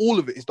all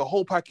of it. It's the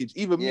whole package.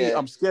 Even me,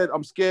 I'm scared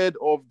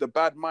of the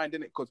bad mind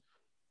in it because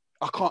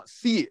I can't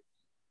see it.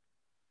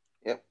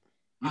 Yep.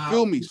 You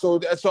feel me? So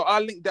I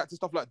link that to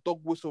stuff like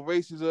dog whistle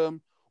racism,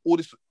 all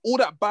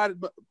that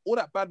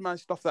bad mind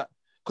stuff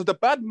because the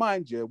bad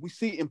mind, we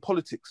see it in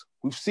politics.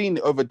 We've seen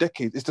it over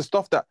decades. It's the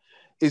stuff that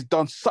is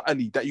done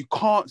subtly that you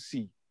can't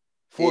see.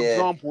 For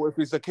example, if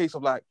it's a case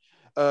of like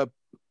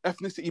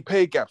ethnicity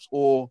pay gaps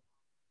or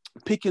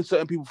picking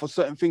certain people for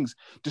certain things,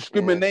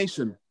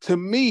 discrimination, to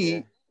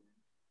me,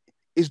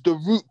 is the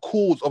root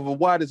cause of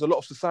why there's a lot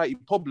of society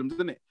problems,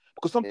 isn't it?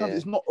 Because sometimes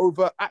it's not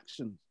overt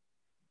action.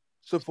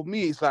 So for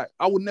me, it's like,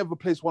 I would never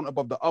place one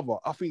above the other.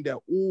 I think they're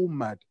all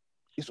mad.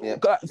 It's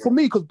for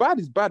me, because bad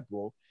is bad,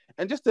 bro.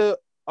 And just to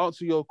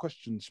answer your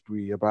question,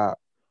 Spree, about,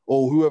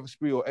 or whoever,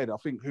 Spree or Ed, I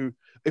think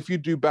if you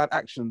do bad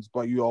actions,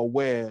 but you are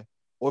aware,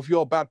 or if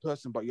you're a bad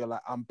person, but you're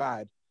like, I'm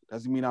bad,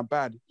 does it mean I'm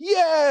bad?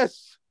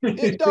 Yes,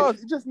 it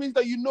does. It just means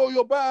that you know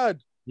you're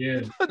bad.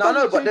 Yeah.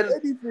 No, but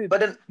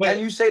then can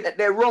you say that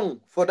they're wrong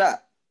for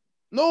that?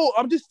 No,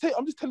 I'm just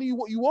telling you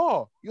what you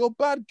are. You're a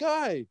bad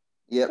guy.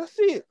 Yeah. That's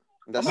it.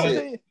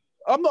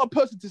 I'm not a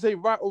person to say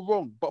right or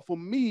wrong, but for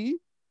me,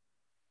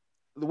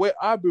 the way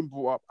I've been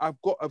brought up,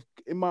 I've got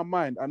in my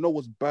mind, I know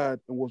what's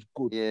bad and what's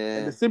good. Yeah.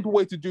 And the simple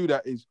way to do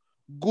that is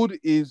good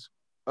is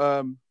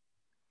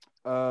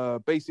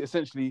basically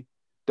essentially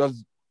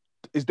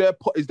is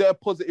there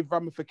positive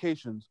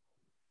ramifications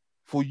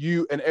for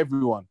you and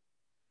everyone?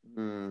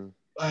 And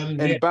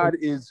bad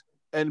is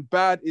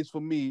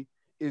for me,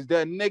 is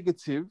there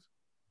negative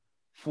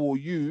for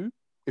you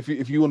if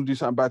you want to do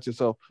something bad to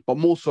yourself, but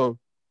more so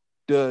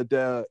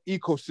the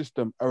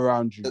ecosystem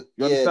around you.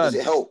 You understand? Does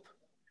it help?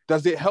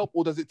 Does it help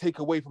or does it take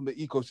away from the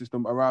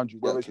ecosystem around you?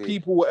 Whether it's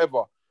people,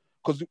 whatever.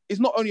 Because it's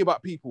not only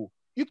about people.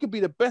 You could be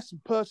the best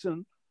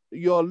person,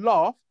 you'll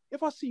laugh.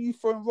 If I see you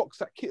throwing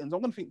rocks at kittens, I'm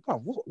going to think,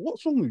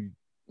 what's wrong with you?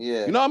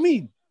 Yeah. You know what I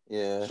mean?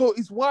 Yeah. So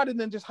it's wider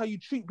than just how you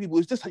treat people.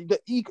 It's just the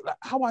ego, like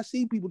how I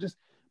see people just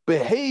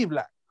behave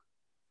like.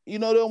 You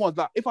know, the ones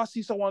like, if I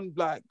see someone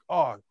like,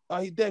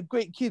 they're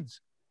great kids,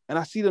 and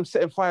I see them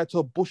setting fire to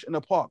a bush in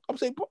a park, I'm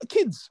saying,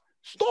 kids,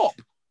 stop.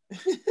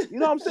 You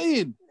know what I'm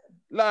saying?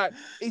 Like,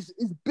 it's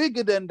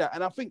bigger than that.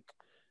 And I think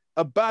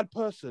a bad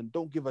person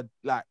don't give a,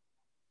 like,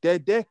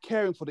 they're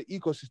caring for the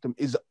ecosystem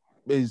is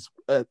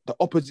the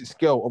opposite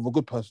scale of a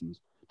good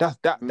person's. That's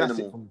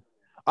it for me.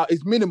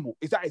 It's minimal.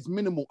 It's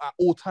minimal at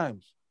all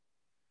times.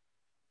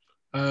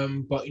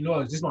 But you know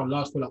what? This is my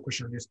last follow-up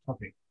question on this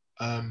topic.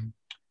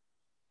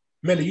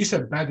 Melly, you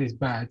said bad is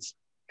bad,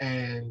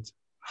 and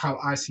how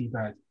I see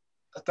bad.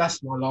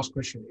 That's my last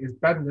question. Is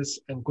badness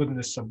and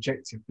goodness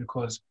subjective?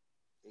 Because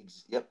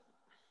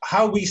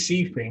how we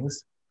see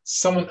things,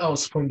 someone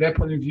else from their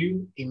point of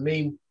view, it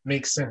may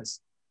make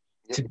sense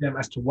to them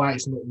as to why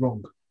it's not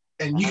wrong.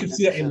 And you can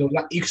see that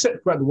you can see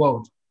it throughout the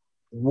world.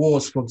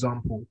 Wars, for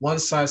example. One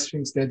side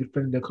thinks they're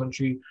defending their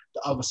country,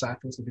 the other side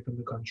thinks they're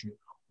defending the country.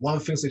 One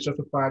thinks they're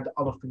justified, the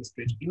other thinks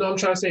they're... You know what I'm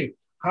trying to say?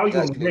 How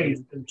you're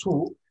raised and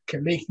taught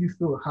can make you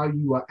feel how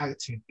you are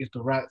acting is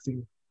the right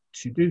thing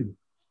to do.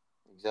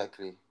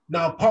 Exactly.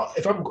 Now,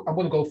 if I'm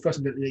going to go first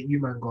and let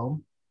you, man, go.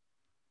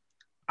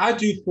 I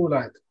do feel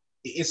like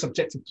it is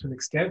subjective to an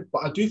extent,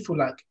 but I do feel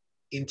like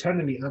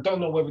internally, and I don't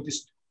know whether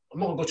this... I'm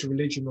not going to go to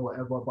religion or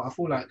whatever, but I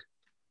feel like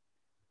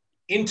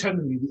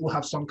internally we all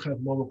have some kind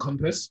of moral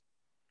compass.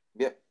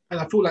 Yeah. And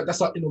I feel like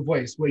that's our inner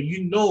voice where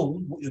you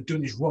know what you're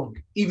doing is wrong,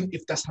 even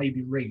if that's how you've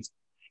been raised.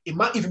 It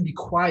might even be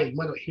quiet, you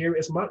might not hear it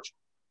as much,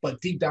 but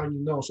deep down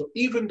you know. So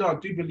even though I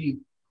do believe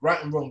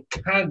right and wrong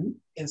can,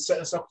 in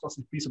certain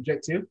circumstances, be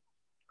subjective,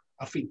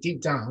 I think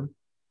deep down,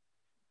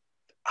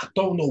 I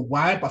don't know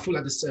why, but I feel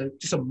like there's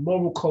just a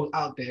moral code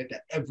out there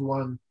that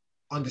everyone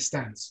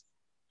understands.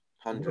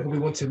 100. Whether we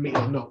want to admit it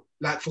or not.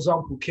 Like, for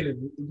example,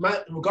 killing.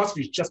 In regards to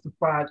if it's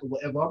justified or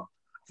whatever,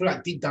 I feel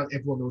like deep down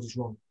everyone knows it's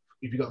wrong.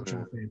 if you got what I'm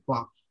trying to say.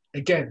 But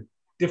again,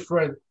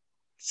 different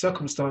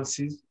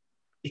circumstances,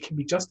 it can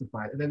be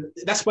justified, and then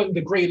that's when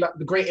the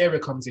grey area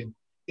comes in.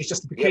 It's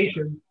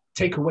justification,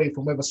 take away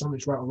from whether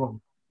something's right or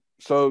wrong.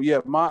 So yeah,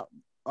 all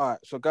right.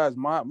 So guys,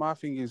 my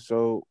thing is,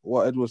 so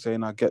what Ed was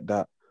saying, I get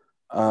that,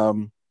 but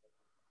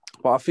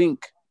I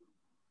think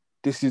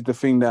this is the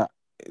thing that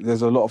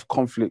there's a lot of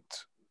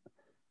conflict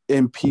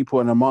in people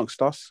and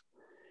amongst us.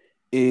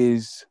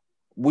 Is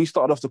we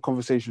started off the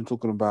conversation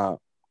talking about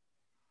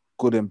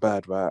good and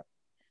bad, right?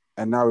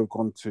 And now we've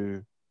gone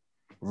to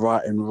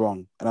right and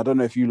wrong. And I don't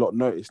know if you lot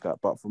noticed that,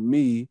 but for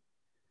me,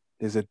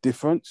 there's a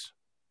difference.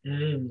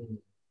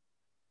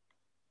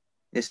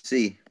 Let's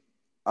see.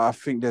 I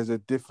think there's a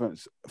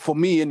difference for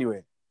me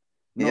anyway.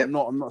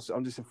 I'm just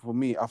saying for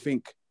me. I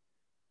think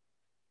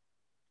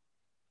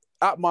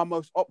at my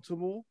most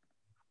optimal,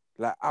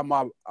 like at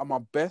my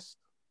best,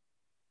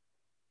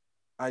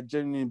 I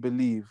genuinely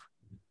believe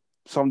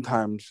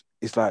sometimes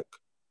it's like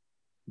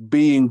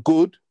being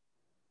good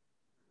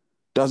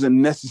doesn't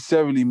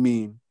necessarily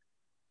mean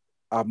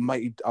I've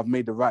made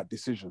the right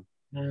decision.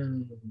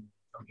 I'm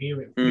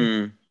hearing.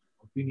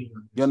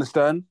 You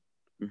understand?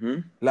 Mm-hmm.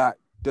 Like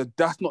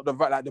that's not the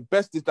right. Like the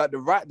best is like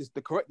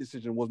the correct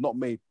decision was not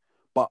made,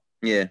 but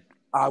yeah,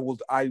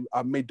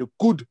 I made the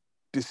good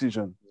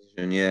decision.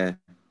 Yeah,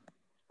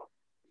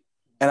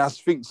 and I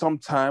think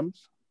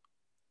sometimes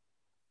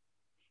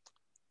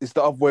it's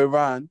the other way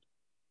around,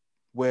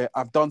 where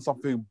I've done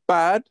something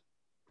bad,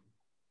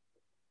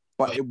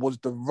 but it was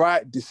the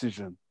right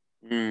decision.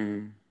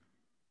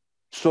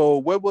 So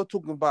when we're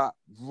talking about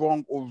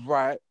wrong or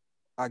right,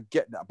 I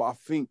get that. But I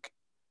think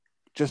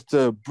just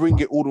to bring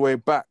it all the way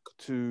back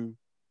to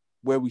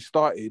where we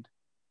started,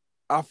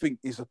 I think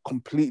it's a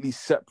completely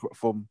separate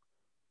from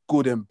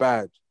good and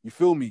bad. You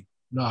feel me?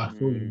 No, I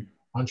feel you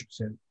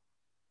 100%.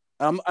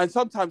 And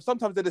sometimes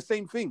they're the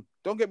same thing.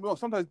 Don't get me wrong.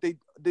 Sometimes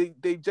they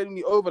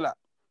genuinely overlap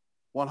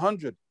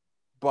 100.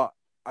 But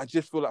I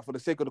just feel like for the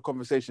sake of the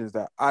conversations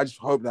that I just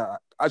hope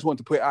that I just want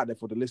to put it out there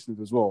for the listeners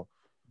as well.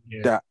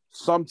 Yeah. That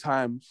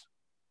sometimes,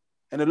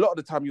 and a lot of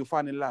the time you'll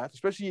find in life,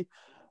 especially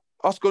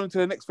us going into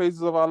the next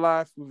phases of our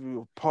life with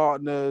your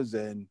partners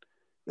and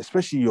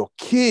especially your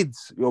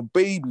kids, your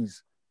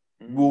babies,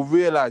 will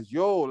realize,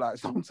 like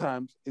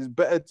sometimes it's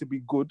better to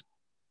be good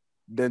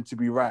than to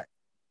be right.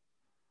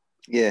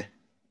 Yeah.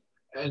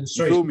 And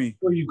sorry, you feel me?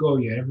 Before you go,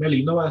 Melly,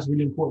 you know that's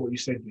really important what you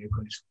said here,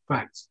 because it's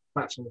facts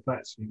on the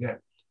facts you get.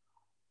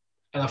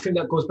 And I think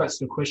that goes back to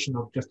the question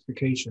of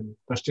justification.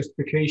 Does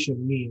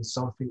justification mean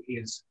something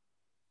is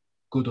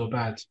good or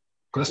bad?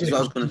 Because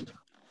that's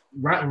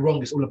right and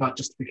wrong is all about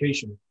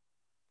justification.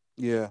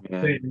 Yeah.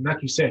 And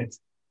like you said,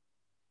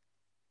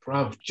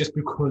 just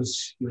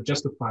because you're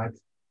justified,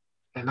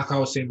 and like I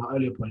was saying in my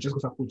earlier point, just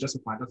because I feel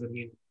justified doesn't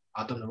mean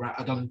I've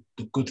done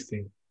the good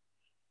thing.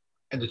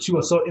 And the two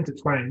are so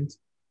intertwined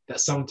that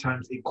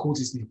sometimes it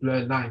causes these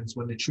blurred lines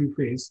when the truth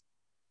is,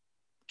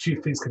 two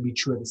things can be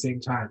true at the same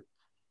time.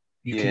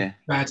 You can be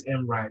bad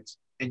and right,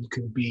 and you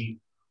can be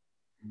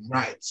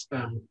right.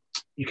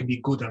 You can be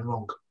good and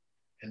wrong.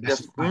 And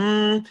that's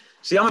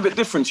see, I'm a bit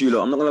different to you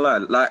lot. I'm not gonna lie.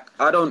 Like,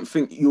 I don't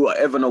think you will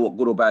ever know what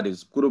good or bad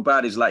is. Good or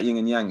bad is like yin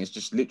and yang. It's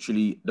just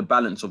literally the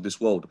balance of this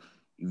world.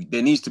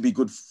 There needs to be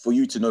good for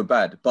you to know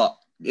bad. But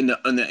when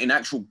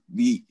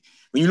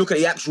you look at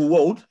the actual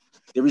world,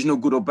 there is no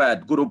good or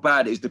bad. Good or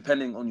bad is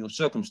depending on your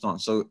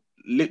circumstance. So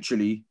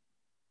literally,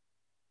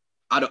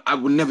 I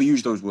would never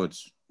use those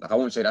words. Like, I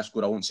won't say that's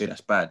good. I won't say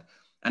that's bad.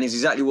 And it's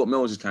exactly what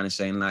Mel's is kind of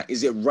saying. Like,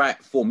 is it right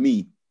for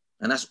me?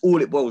 And that's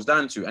all it boils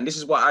down to. And this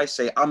is why I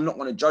say I'm not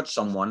going to judge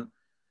someone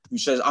who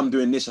says I'm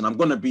doing this and I'm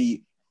going to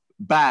be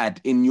bad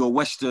in your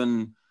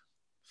Western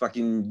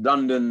fucking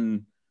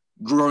London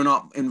grown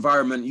up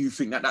environment. You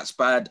think that that's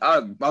bad.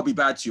 I'll be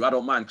bad to you. I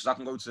don't mind, because I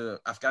can go to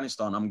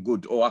Afghanistan. I'm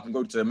good. Or I can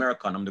go to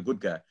America and I'm the good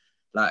guy.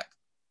 Like,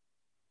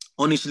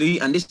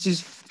 honestly, and this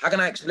is, how can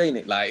I explain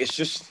it? Like, it's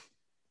just,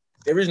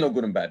 there is no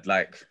good and bad.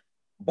 Like,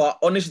 but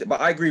honestly, but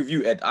I agree with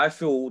you, Ed. I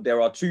feel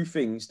there are two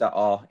things that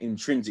are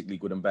intrinsically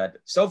good and bad.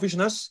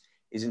 Selfishness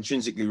is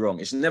intrinsically wrong.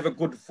 It's never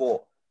good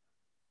for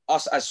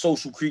us as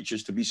social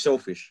creatures to be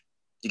selfish.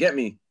 Do you get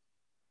me?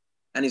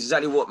 And it's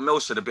exactly what Mel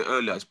said a bit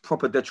earlier. It's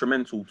proper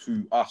detrimental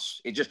to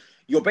us.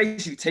 You're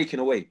basically taking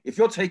away. If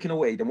you're taking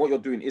away, then what you're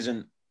doing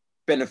isn't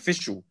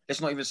beneficial.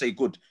 Let's not even say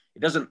good.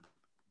 It doesn't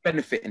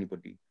benefit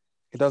anybody.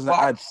 It doesn't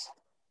add.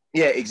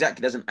 Yeah,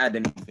 exactly. It doesn't add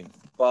anything.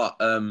 But,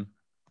 and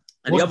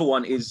the other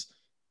one is,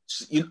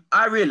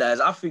 I realize,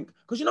 I think,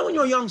 because when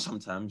you're young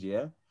sometimes,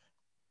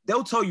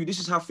 they'll tell you this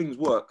is how things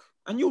work.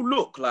 And you'll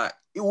look like,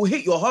 it will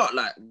hit your heart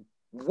like,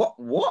 what?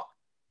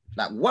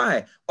 Like,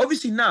 why?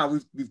 Obviously now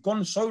we've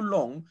gone so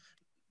long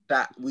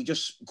that we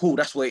just, cool,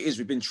 that's what it is.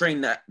 We've been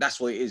trained that that's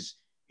what it is.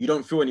 You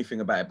don't feel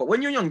anything about it. But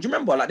when you're young, do you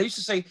remember, like, they used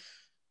to say,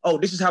 oh,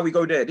 this is how we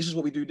go there. This is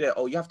what we do there.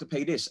 Oh, you have to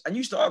pay this. And you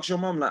used to ask your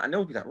mum, like, and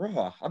they'll be like,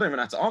 Roha, I don't even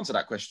have to answer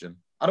that question.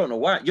 I don't know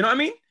why. You know what I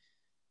mean?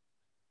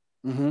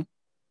 Mm-hmm.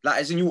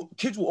 Like, as in,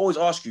 kids will always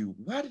ask you,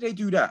 why did they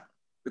do that?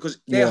 Because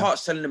their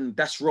heart's telling them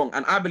that's wrong.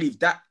 And I believe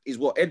that is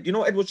what Ed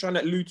was trying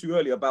to allude to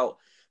earlier about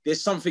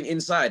there's something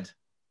inside.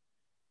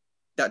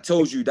 that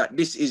tells you that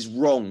this is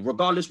wrong,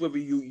 regardless whether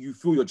you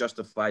feel you're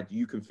justified.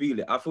 You can feel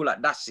it. I feel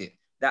like that's it.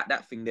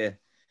 That thing there.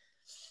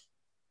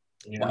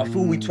 Yeah. But I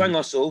feel we twang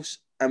ourselves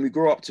and we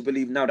grow up to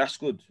believe now that's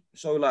good.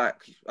 So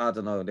like, I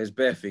don't know. There's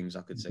bare things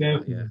I could say.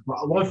 Yeah.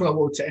 But one thing I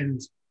want to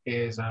end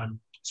is to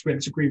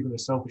disagree with the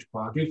selfish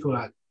part. I do feel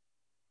like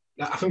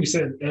I think we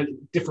said at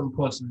different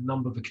points in a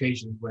number of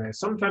occasions where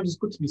sometimes it's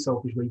good to be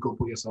selfish where you got to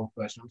put yourself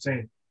first. You know what I'm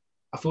saying?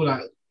 I feel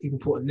like people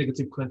put a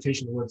negative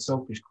connotation on the word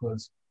selfish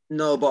because...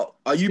 No, but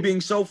are you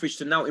being selfish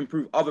to now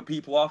improve other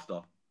people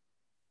after?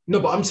 No,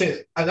 but I'm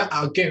saying, and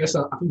again, I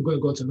think we're going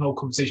to go into an whole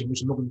conversation,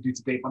 which I'm not going to do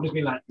today, but I'm just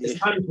being like, there's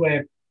times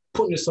where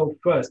putting yourself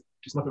first,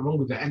 there's nothing wrong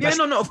with that. And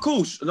of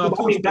course. No, of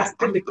course. I mean, that's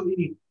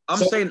technically... I'm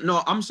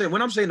saying,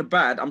 when I'm saying the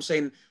bad, I'm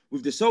saying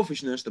with the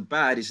selfishness, the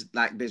bad is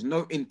like, there's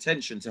no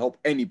intention to help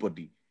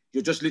anybody.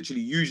 You're just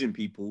literally using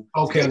people.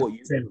 Okay.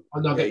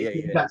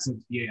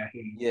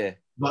 Yeah.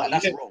 But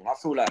that's wrong. I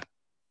feel like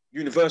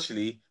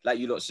universally, like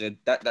you lot said,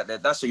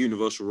 that's a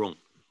universal wrong.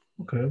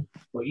 Okay.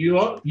 But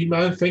you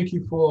man, thank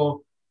you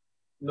for,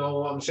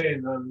 what I'm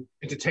saying,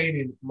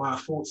 entertaining my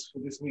thoughts for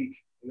this week.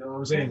 You know what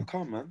I'm saying?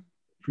 Come on, man.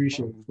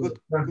 Appreciate it.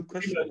 Good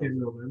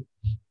question.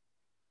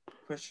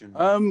 Question.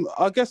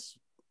 I guess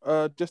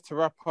just to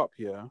wrap up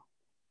here,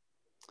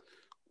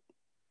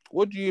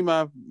 what do you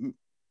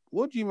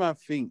man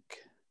think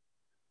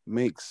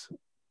makes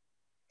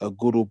a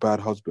good or bad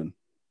husband?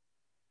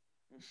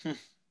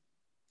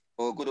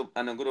 Or a good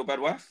or bad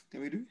wife?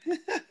 Can we do?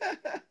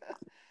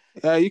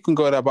 Yeah, you can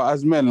go there, but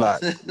as men,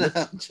 like,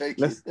 I'm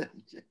joking.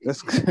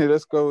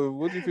 Let's go with,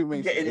 what do you think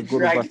makes a good or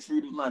bad?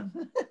 Through the man.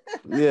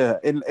 Yeah,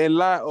 in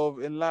light of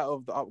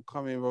the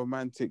upcoming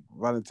romantic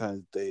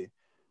Valentine's Day,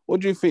 what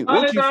do you think?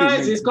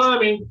 Valentine's is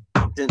coming.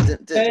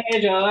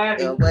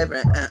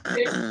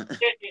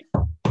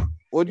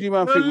 What do you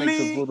man think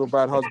makes a good or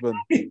bad husband?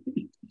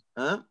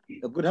 Huh?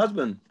 A good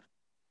husband?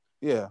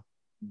 Yeah.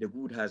 The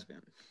good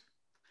husband.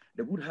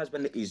 The good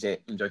husband is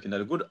I'm joking.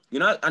 The good,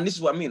 and this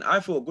is what I mean. I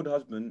feel a good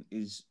husband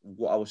is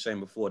what I was saying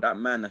before. That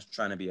man that's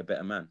trying to be a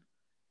better man.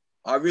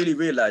 I really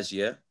realize,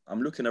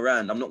 I'm looking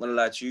around. I'm not gonna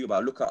lie to you, but I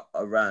look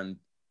around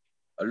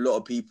a lot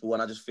of people,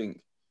 and I just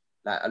think,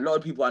 like, a lot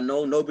of people I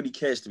know, nobody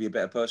cares to be a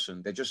better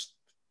person. They're just,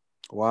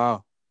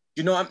 wow.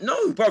 No,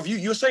 bruv.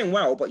 You're saying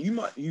wow, but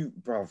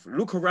bruv,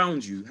 look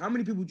around you. How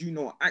many people do you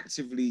know are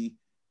actively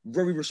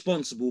very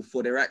responsible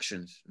for their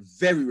actions?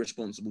 Very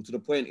responsible to the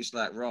point it's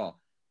like,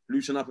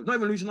 loosen up. Not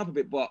even loosen up a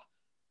bit, but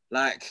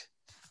like,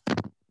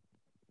 for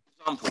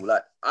example,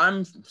 like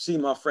I'm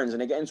seeing my friends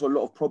and they get into a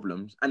lot of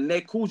problems and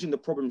they're causing the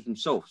problems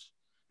themselves.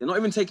 They're not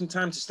even taking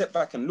time to step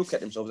back and look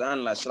at themselves and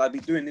analyze, should I be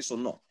doing this or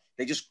not?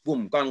 They just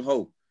boom, gung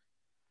ho.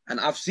 And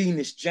I've seen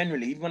this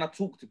generally, even when I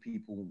talk to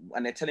people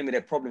and they're telling me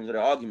their problems or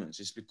their arguments,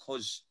 it's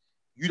because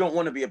you don't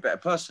want to be a better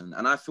person.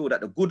 And I feel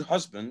that the good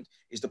husband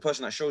is the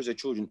person that shows their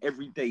children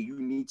every day you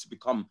need to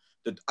become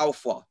the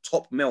alpha,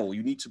 top male.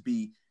 You need to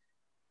be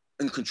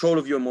in control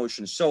of your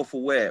emotions,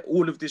 self-aware,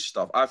 all of this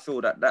stuff. I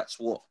feel that that's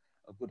what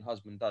a good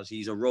husband does.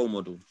 He's a role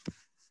model.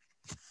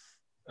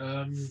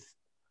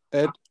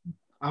 Ed?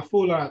 I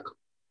feel like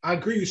I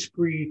agree with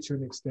Spree to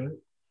an extent.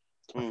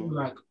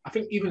 I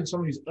think even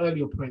some of his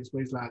earlier points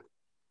where he's like,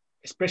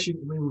 especially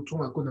when we were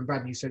talking about good and bad,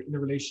 and he said in a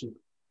relationship,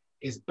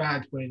 it's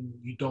bad when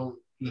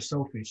you're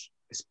selfish,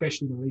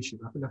 especially in a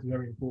relationship. I think that's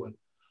very important.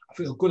 I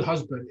think a good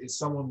husband is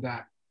someone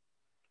that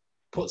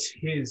puts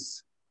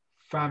his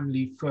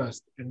family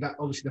first, and that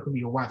obviously that can be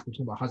your wife. We're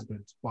talking about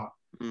husbands, but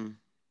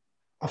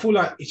I feel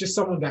like it's just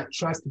someone that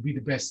tries to be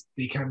the best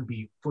they can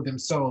be for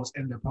themselves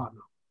and their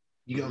partner.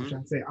 You get what I'm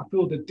trying to say? I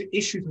feel that the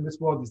issues in this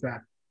world is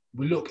that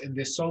we look and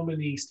there's so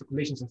many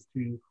stipulations as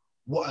to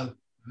what a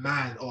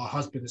man or a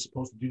husband is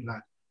supposed to do,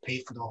 like pay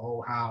for the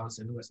whole house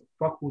and all that stuff.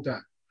 Fuck all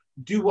that.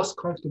 Do what's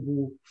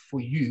comfortable for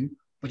you,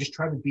 but just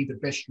try to be the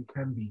best you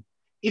can be.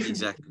 If you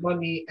have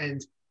money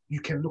and you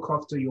can look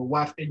after your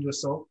wife and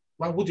yourself,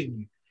 why wouldn't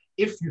you?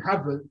 If you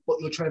haven't, but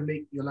you're trying to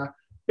make your life,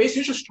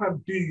 basically just try to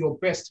do your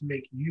best to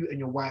make you and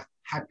your wife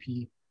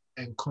happy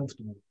and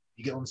comfortable.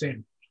 You get what I'm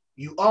saying?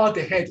 You are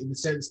the head in the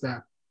sense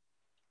that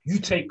you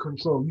take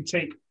control, you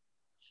take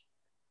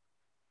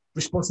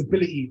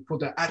responsibility for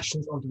the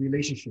actions of the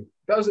relationship.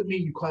 That doesn't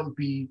mean you can't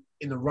be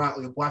in the right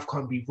or your wife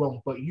can't be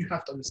wrong, but you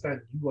have to understand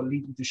you are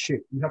leading the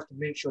ship. You have to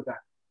make sure that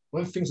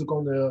when things are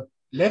going to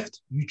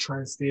left, you try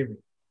and steer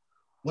it.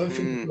 When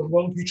things are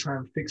wrong, you try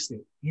and fix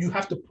it. You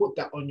have to put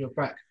that on your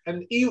back.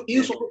 And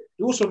it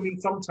also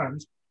means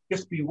sometimes you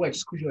have to be aware,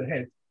 just because you're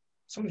ahead,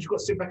 sometimes you've got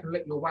to sit back and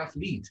let your wife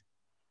lead.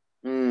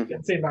 You know what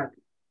I'm saying? Like,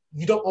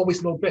 you don't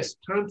always know best.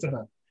 Turn to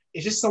her.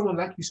 It's just someone,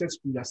 like you said,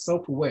 that's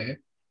self-aware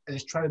and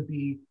is trying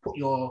to put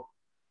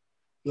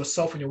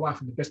yourself and your wife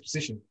in the best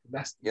position.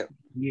 That's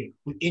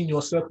within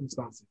your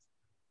circumstances.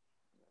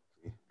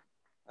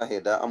 I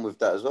hear that. I'm with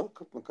that as well.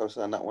 I'll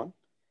say on that one.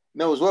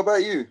 Mills, what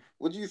about you?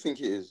 What do you think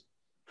it is?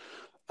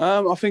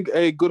 I think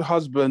a good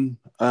husband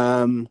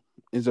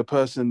is a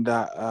person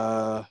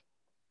that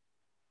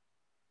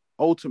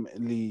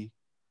ultimately,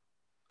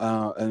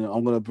 and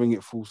I'm going to bring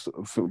it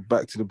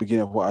back to the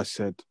beginning of what I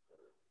said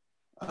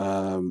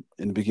in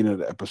the beginning of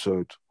the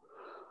episode.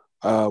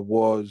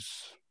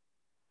 was,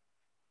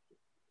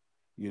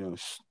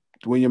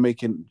 when you're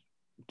making,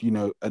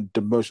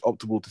 the most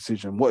optimal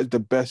decision, what is the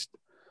best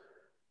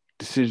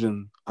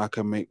decision I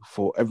can make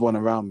for everyone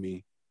around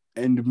me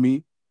and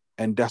me?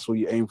 And that's what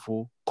you aim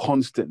for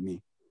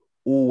constantly,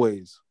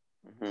 always.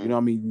 You know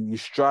what I mean? You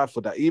strive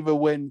for that. Even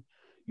when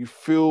you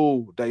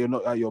feel that you're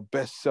not at your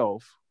best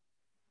self,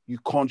 you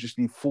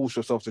consciously force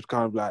yourself to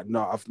kind of like,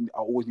 no, I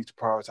always need to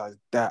prioritize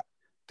that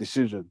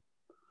decision.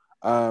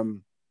 I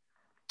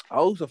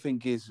also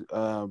think is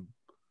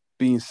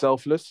being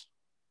selfless.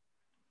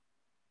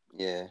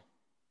 Yeah,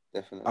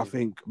 definitely. I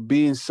think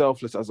being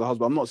selfless as a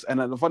husband,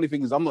 and the funny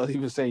thing is, I'm not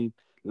even saying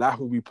life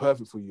will be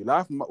perfect for you.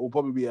 Life will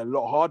probably be a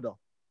lot harder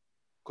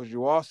because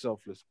you are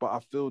selfless. But I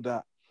feel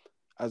that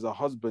as a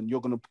husband,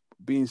 you're gonna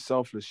being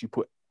selfless. You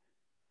put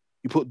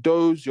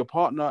those, your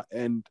partner,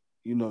 and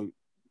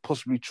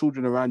possibly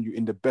children around you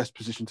in the best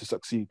position to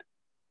succeed.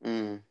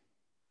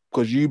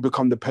 Because you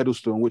become the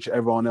pedestal on which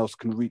everyone else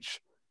can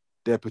reach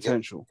their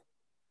potential.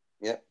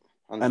 Yep.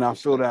 And I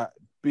feel that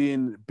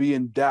being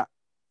that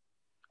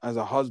as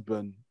a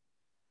husband,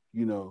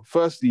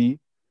 firstly,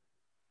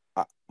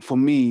 for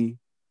me,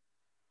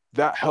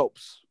 that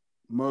helps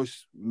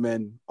most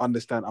men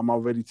understand, am I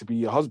ready to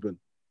be a husband?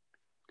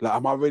 Like,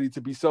 am I ready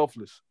to be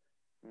selfless?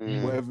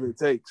 Whatever it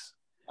takes.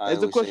 If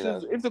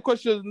the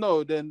question is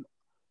no, then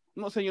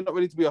I'm not saying you're not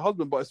ready to be a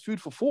husband, but it's food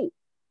for thought.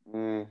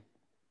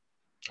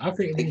 I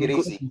think it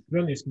means, to be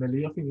honest,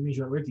 Melly, I think it means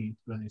you're not ready, to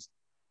be honest.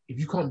 If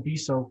you can't be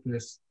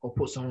selfless or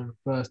put someone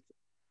first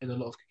in a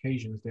lot of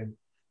occasions, then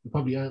you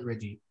probably aren't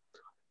ready.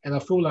 And I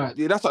feel like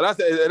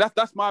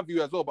that's my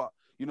view as well. But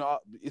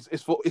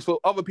it's for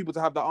other people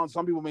to have that answer.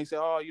 Some people may say,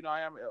 "Oh,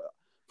 I am."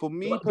 For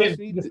me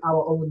personally, just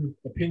our own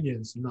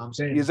opinions. You know what I'm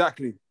saying?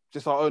 Exactly,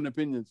 just our own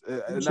opinions,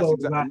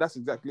 and that's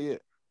exactly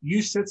it.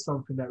 You said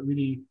something that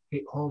really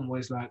hit home, where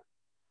it's like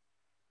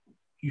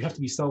you have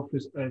to be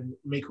selfless and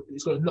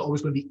it's not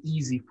always going to be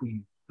easy for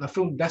you. And I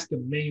feel that's the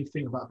main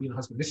thing about being a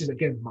husband. This is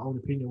again my own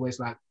opinion, where it's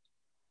like,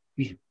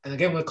 and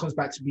again when it comes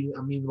back to being,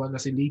 when I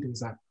say leading,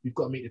 is that we've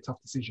got to make the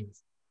tough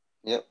decisions.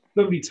 Yep.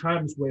 There'll be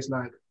times where it's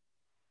like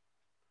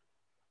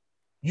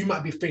you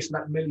might be faced,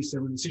 like Melly said,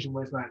 with a decision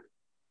where it's like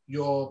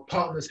your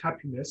partner's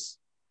happiness,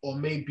 or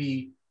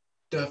maybe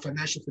the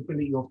financial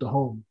stability of the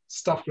home,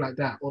 stuff like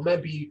that, or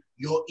maybe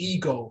your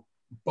ego,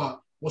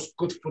 but what's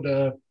good for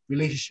the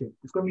relationship.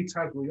 It's going to be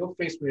times where you're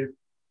faced with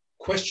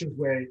questions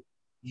where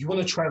you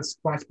want to try and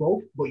spice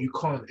both, but you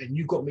can't, and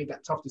you've got to make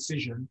that tough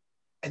decision,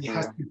 and it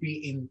has to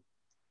be in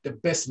the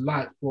best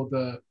light for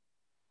the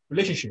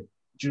relationship.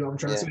 Do you know what I'm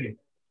trying to say?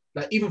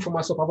 Like, even for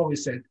myself, I've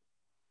always said,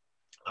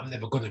 I'm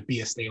never going to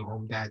be a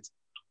stay-at-home dad,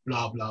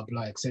 blah, blah,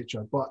 blah,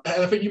 etc. But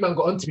I think you man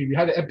got onto me. We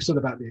had an episode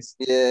about this.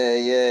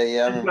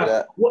 Yeah, I remember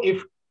that. What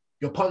if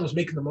your partner's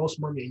making the most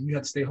money and you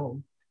had to stay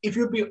home?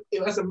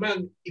 As a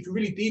man, if you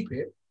really deep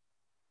it,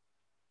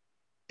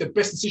 the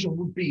best decision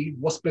would be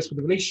what's best for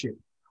the relationship.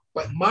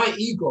 But my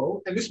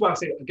ego, and this is why I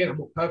say, again, I'm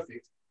not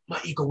perfect, my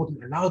ego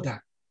wouldn't allow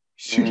that.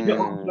 You know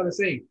what I'm trying to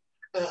say?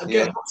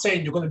 Again, I'm not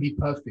saying you're going to be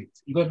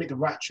perfect. You're going to make the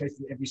right choice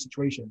in every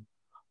situation.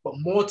 But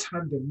more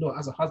time than not,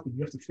 as a husband,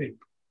 you have to think,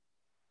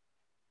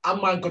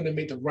 am I going to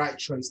make the right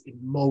choice in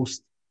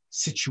most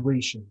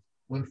situations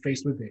when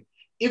faced with it?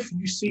 If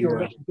you see your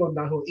relationship going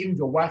downhill, even if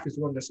your wife is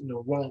the one that's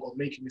wrong or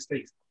making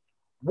mistakes,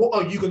 what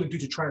are you going to do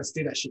to try and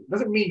stay that shit?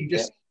 Doesn't mean you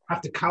just have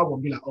to cower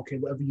and be like, okay,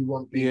 whatever you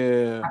want,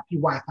 babe. Happy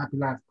wife, happy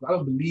life. I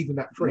don't believe in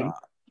that phrase.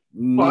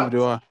 Neither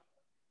do I.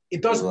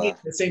 It does mean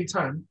at the same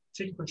time,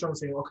 taking control and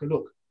saying, okay,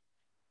 look,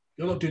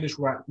 you're not doing this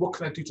right. What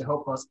can I do to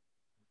help us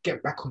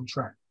get back on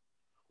track?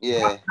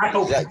 Yeah, I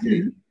help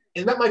you,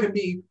 and that might even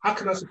be, how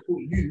can I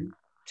support you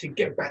to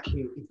get back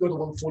here if you're the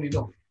one falling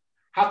off?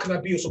 How can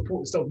I be your support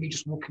instead of me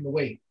just walking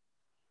away?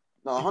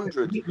 No,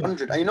 100.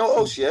 And you know what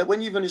else,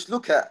 when you even just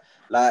look at,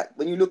 like,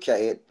 when you look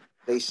at it,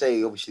 they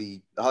say,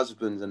 obviously, the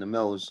husbands and the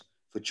males,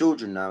 for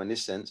children now, in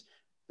this sense,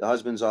 the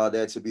husbands are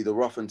there to be the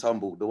rough and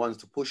tumble, the ones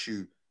to push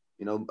you,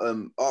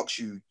 ask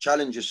you,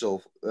 challenge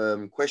yourself,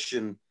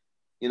 question,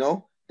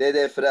 they're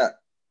there for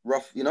that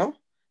rough,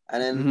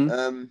 and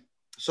then,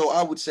 so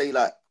I would say,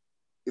 like,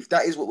 if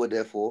that is what we're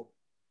there for,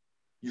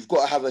 you've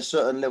got to have a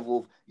certain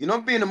level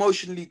of, being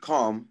emotionally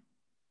calm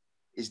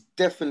is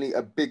definitely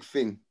a big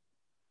thing.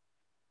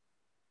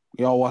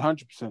 Yeah,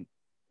 100%.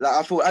 Like,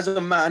 I feel as a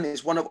man,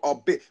 it's one of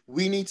our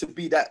we need to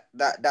be that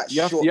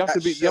you have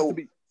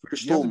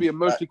to be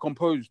emotionally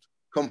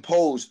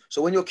composed.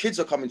 So when your kids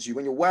are coming to you,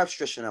 when your wife's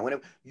stressing out,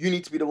 whenever, you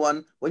need to be the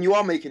one, when you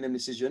are making them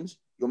decisions,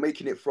 you're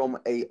making it from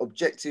a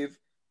objective.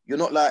 You're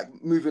not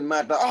like moving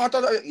mad, like, I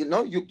don't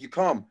know, you're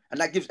calm.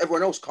 And that gives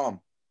everyone else calm.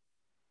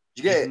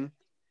 Do you get it?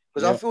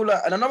 Because I feel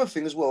like, and another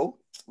thing as well,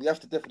 we have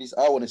to definitely,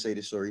 I want to say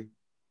this, sorry.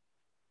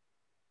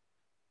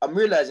 I'm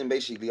realizing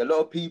basically a lot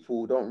of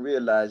people don't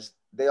realize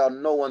they are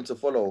no one to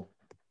follow.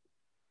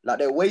 Like,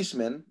 they're waste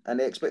men and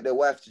they expect their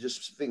wife to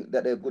just think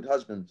that they're good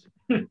husbands.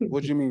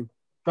 What do you mean?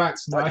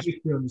 Facts. No, I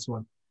agree on this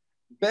one.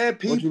 bare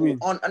people What do you mean?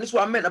 on, and this is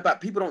what I meant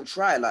about people don't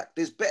try. Like,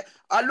 there's bare.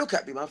 I look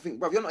at people, I think,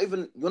 bro, you're not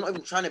even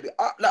trying to be.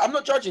 Like, I'm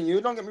not judging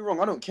you. Don't get me wrong.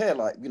 I don't care.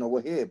 Like,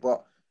 we're here,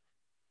 but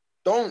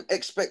don't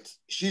expect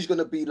she's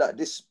gonna be like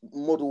this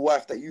model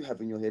wife that you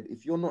have in your head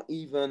if you're not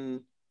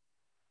even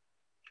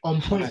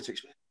on point.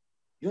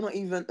 You're not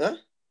even.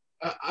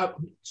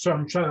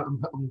 Sorry,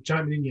 I'm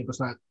chiming in here, but it's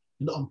like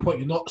you're not on point.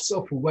 You're not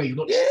self-aware. You're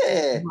not.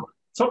 Yeah.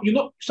 You're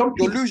not. Some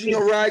You're people losing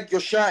your rag.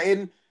 You're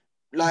shouting.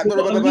 Like, you're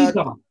not a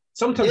leader.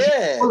 Sometimes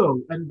yeah. you follow,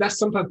 and that's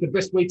sometimes the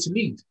best way to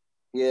lead.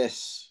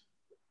 Yes.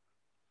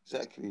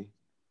 Exactly.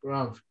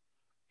 Bruv.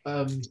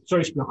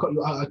 Sorry, I cut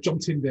you. I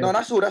jumped in there. No,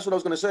 that's all. That's what I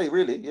was gonna say.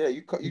 Really, yeah.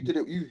 You did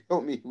it. You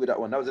helped me with that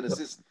one. That was an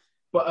assist.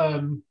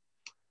 But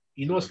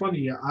you know what's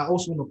funny? I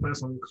also want to point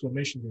something because we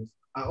mentioned this.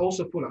 I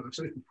also feel like I've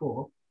said it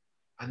before.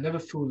 I never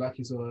feel like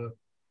it's a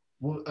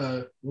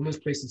woman's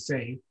place to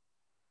say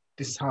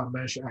this is how a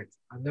man should act.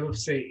 I never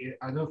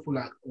feel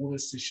like a woman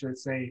should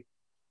say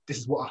this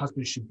is what a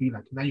husband should be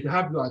like. Now you can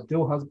have your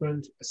ideal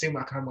husband, the same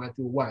way I can have my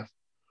ideal wife.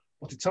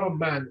 But to tell a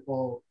man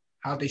or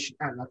how they should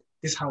act, like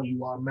this is how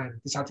you are a man,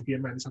 this is how to be a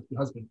man, this is how to be a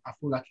husband, I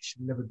feel like it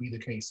should never be the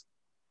case.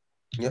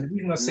 Yep, and the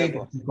reason I say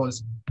that is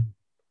because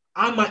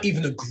I might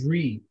even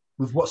agree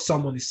with what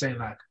someone is saying,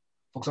 like,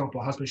 for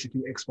example, a husband should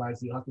do X, Y,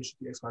 Z, a husband should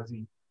do X, Y,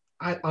 Z.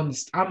 I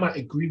understand, I might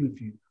agree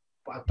with you,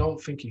 but I don't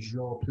think it's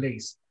your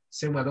place.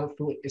 Same way I don't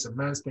feel it's a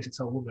man's place to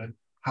tell a woman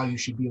how you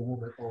should be a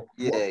woman or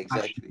yeah, what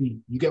exactly. I should be.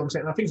 You get what I'm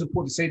saying? And I think it's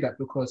important to say that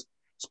because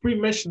Spree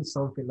mentioned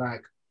something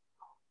like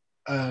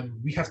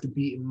we have to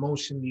be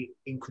emotionally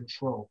in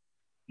control.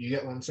 You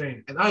get what I'm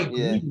saying? And I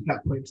agree with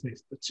that point.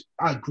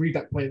 I agree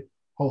with that point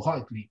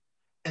wholeheartedly.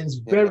 And it's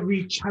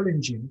very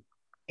challenging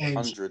and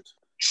 100.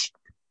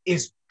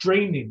 It's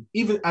draining.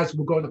 Even as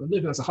we're growing up and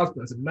living as a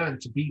husband, as a man,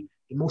 to be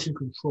emotion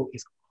control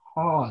is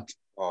hard.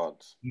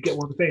 You get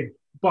what I'm saying?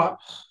 But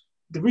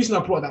the reason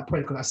I brought that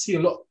point, because I see a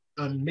lot,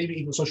 maybe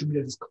even social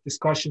media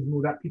discussions and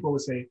all that, people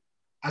would say,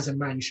 as a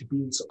man, you should be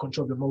in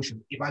control of your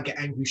emotion. If I get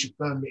angry, you should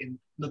firm it and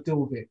not deal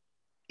with it.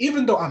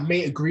 Even though I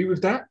may agree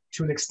with that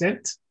to an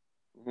extent,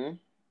 that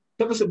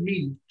doesn't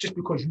mean just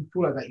because you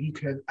feel like that you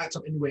can act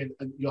up anyway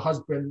and your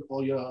husband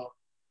or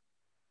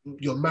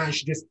your man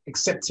should just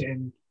accept it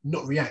and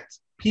not react.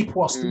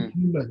 People are still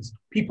humans.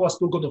 People are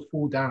still going to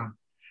fall down.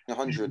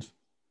 100.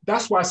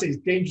 That's why I say it's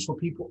dangerous for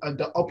people and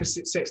the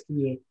opposite sex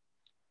to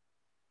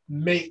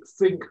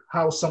think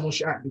how someone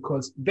should act,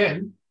 because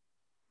then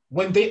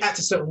when they act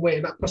a certain way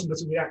and that person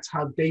doesn't react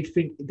how they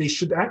think they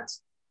should act,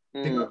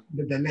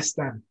 they're less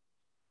than.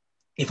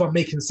 If I'm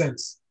making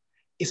sense.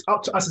 It's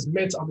up to us as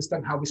men to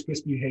understand how we're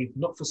supposed to behave,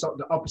 not for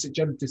the opposite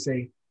gender to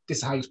say, this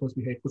is how you're supposed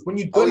to behave. Because when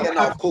you do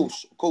of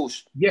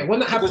course. Yeah, when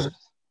that happens,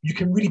 you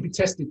can really be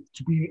tested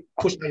to be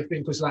pushed by your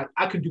thing. Because like,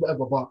 I can do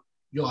whatever, but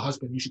you're a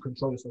husband, you should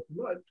control yourself.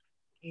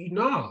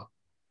 Nah.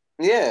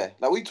 Yeah,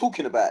 like we're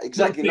talking about.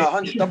 Exactly. No,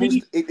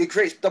 100 it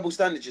creates double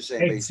standards, you're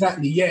saying.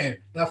 Exactly, basically. Yeah.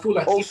 And I feel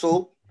like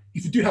also,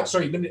 if you do have,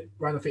 sorry, let me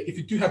round off it. If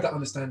you do have that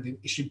understanding,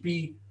 it should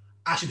be,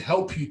 I should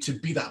help you to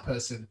be that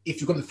person if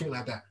you're going to think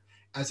like that.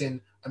 As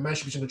in, a man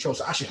should be in control.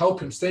 So I should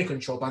help him stay in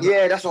control.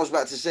 Yeah, that's what I was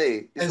about to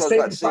say.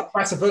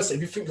 Vice versa.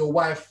 If you think your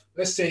wife,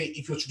 let's say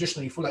if you're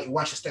traditional, you feel like your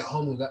wife should stay at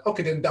home, and like,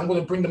 okay, then I'm going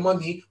to bring the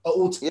money.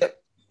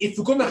 If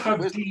you're going to have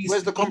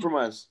where's the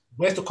compromise?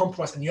 Where's the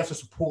compromise? And you have to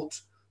support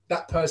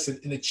that person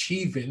in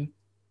achieving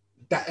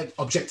that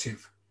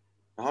objective.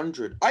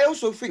 100. I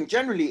also think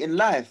generally in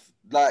life,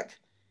 like,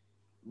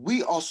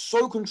 we are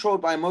so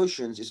controlled by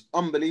emotions, it's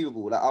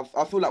unbelievable. Like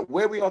I feel like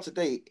where we are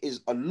today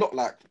is a lot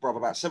like, bro,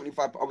 about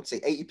 75, I would say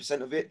 80%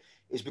 of it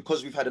is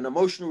because we've had an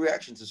emotional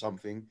reaction to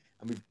something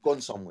and we've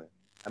gone somewhere.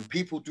 And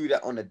people do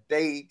that on a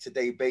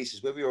day-to-day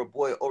basis, whether you're a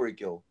boy or a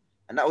girl.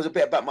 And that was a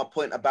bit about my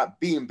point about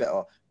being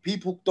better.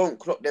 People don't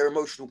clock their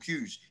emotional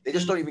cues. They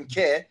just don't even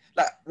care.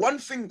 Like, one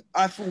thing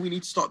I feel we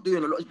need to start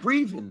doing a lot is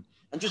breathing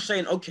and just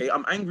saying, okay,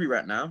 I'm angry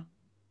right now.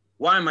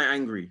 Why am I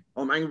angry?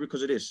 Oh, I'm angry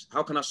because of this.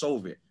 How can I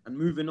solve it? And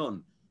moving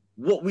on.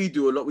 What we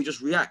do a lot, we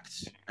just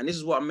react. And this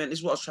is what I meant. This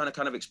is what I was trying to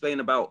kind of explain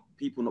about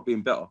people not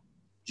being better.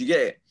 Do you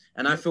get it?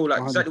 And I feel like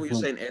 100%. Exactly what you're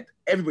saying, Ed.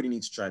 Everybody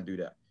needs to try and do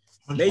that.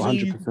 Maybe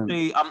you can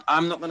say,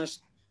 I'm not going to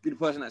be the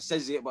person that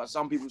says it, but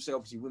some people say,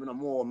 obviously, women are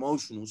more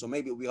emotional, so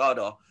maybe it'll be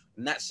harder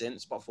in that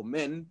sense. But for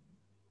men,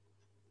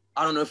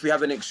 I don't know if we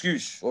have an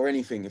excuse or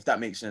anything, if that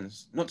makes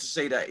sense. Not to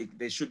say that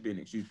there should be an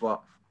excuse,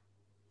 but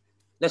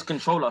let's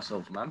control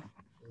ourselves, man.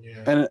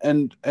 Yeah.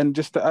 And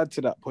just to add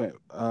to that point,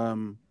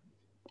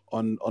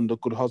 on the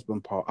good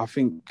husband part, I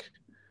think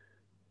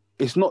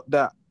it's not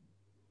that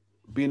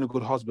being a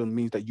good husband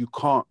means that you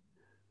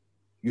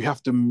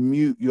have to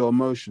mute your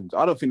emotions.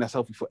 I don't think that's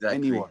healthy for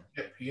anyone.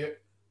 Yeah.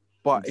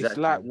 But it's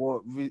like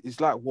what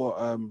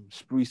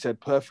Spree said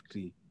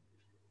perfectly.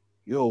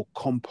 Yo,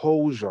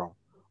 composure.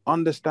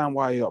 Understand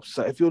why you're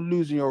upset. If you're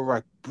losing your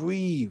rag,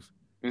 breathe.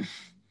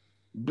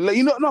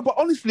 But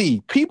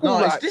honestly, people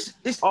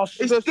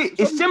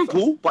it's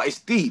simple, but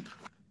it's deep.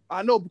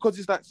 I know, because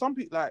it's like some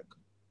people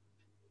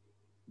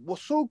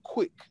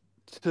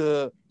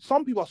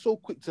some people are so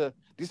quick to,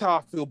 this is how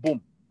I feel,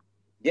 boom.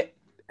 Yeah.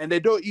 And they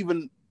don't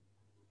even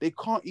they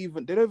can't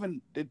even. They don't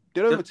even. They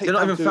don't even take. They're not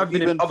time even to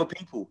fathoming other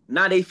people.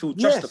 Now they feel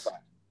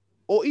justified.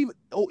 Or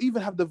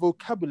even have the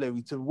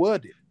vocabulary to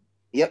word it.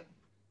 Yep.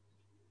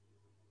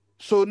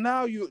 So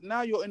now you're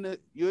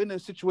in a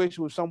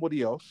situation with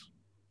somebody else,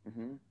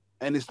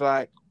 and it's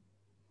like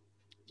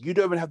you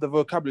don't even have the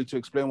vocabulary to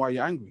explain why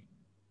you're angry.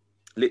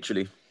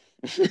 Literally,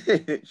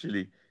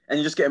 literally, and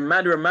you're just getting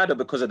madder and madder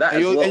because of that.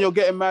 And you're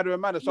getting madder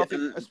and madder. So I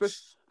think,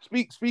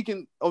 especially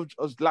speaking of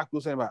like we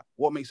were saying about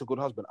what makes a good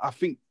husband, I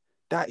think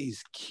that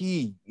is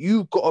key.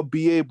 You've got to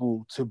be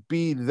able to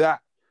be that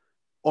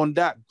on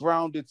that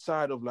grounded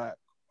side of like,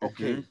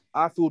 okay,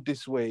 I feel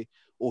this way,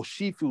 or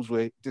she feels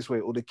this way,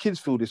 or the kids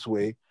feel this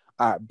way.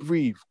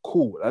 Breathe,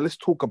 cool. Let's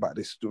talk about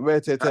this. Blah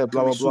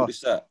blah blah.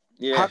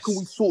 Yes. How can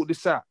we sort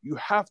this out? You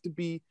have to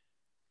be,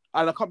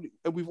 and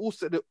we've all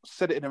said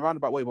it in a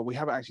roundabout way, but we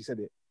haven't actually said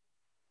it.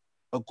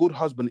 A good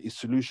husband is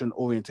solution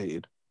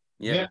orientated.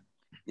 Yeah.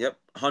 Yep.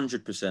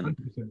 100%.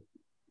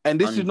 And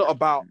this is not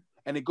about.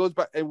 And it goes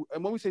back. And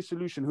when we say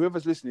solution,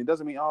 whoever's listening, it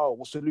doesn't mean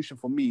what solution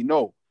for me.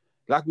 No,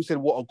 like we said,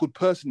 what a good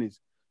person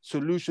is.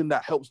 Solution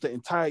that helps the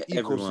entire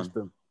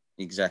ecosystem.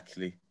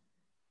 Exactly.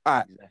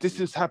 This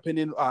is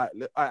happening.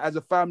 As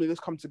a family, let's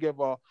come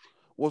together.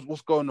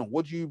 What's going on?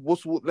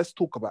 Let's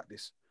talk about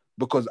this,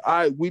 because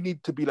we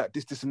need to be like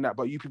this, and that.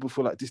 But you people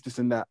feel like this,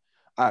 and that.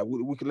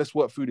 Let's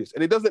work through this.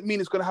 And it doesn't mean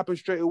it's going to happen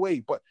straight away,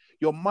 but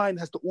your mind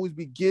has to always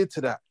be geared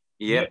to that.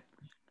 Yeah.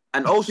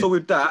 And also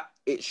with that,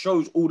 it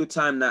shows all the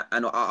time that.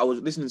 And I was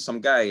listening to some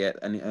guy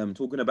and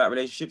talking about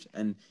relationships,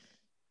 and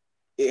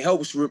it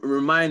helps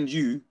remind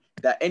you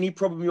that any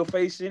problem you're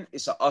facing,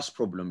 it's a us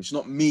problem. It's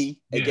not me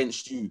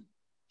against you.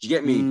 Do you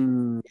get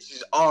me? This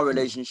is our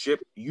relationship.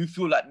 You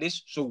feel like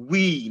this, so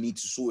we need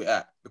to sort it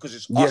out because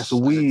it's us.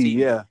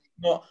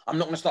 No, I'm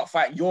not going to start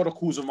fighting. You're the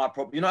cause of my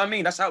problem. You know what I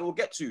mean? That's how it will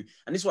get to.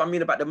 And this is what I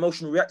mean about the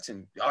emotional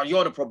reacting. Oh,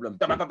 you're the problem.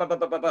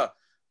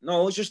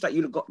 No, it's just that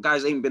you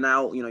guys ain't been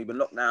out. You know, you've been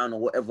locked down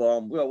or whatever.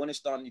 Well, when it's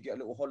done, you get a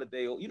little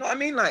holiday, or you know what I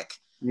mean? Like,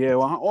 yeah,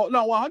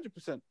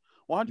 100%.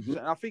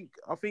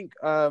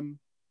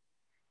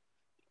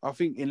 I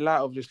think in light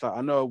of just like,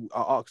 I know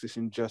I asked this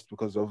in jest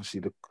because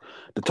obviously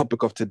the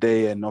topic of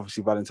today and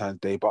obviously Valentine's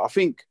Day, but I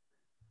think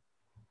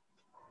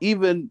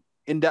even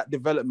in that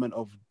development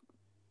of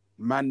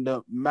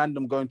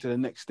mandem going to the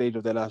next stage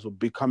of their lives or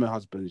becoming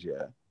husbands,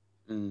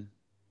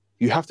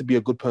 you have to be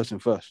a good person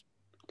first.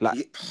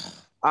 Like,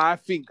 I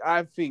think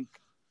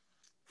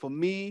for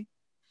me,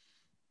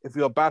 if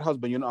you're a bad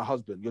husband, you're not a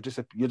husband. You're just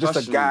a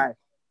guy.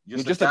 You're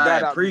just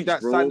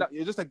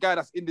a guy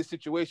that's in this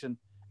situation,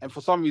 and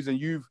for some reason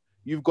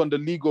you've gone the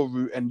legal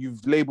route and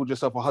you've labeled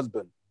yourself a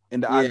husband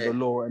in the eyes of the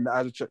law and the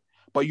eyes of church.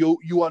 But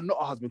you are not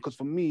a husband, because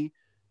for me,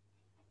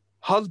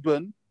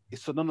 husband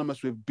is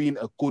synonymous with being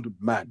a good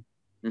man.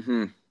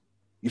 You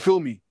feel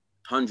me?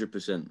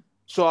 100%.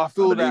 So I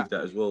feel that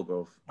as well,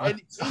 bro. I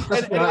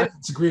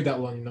disagree with that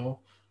one, you know.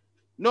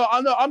 No,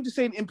 I know. I'm just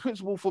saying, in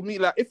principle, for me,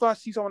 like if I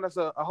see someone that's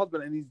a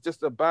husband and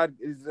he's a bad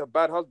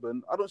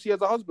husband, I don't see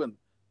as a husband.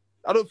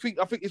 I think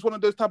it's one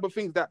of those type of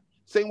things that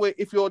same way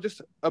if you're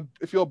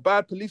a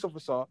bad police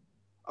officer,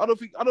 I don't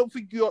think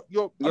you're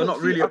not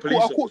really a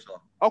police officer.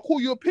 I'll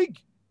call you a pig.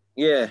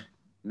 Yeah,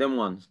 them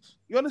ones.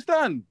 You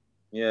understand?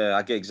 Yeah,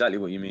 I get exactly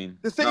what you mean.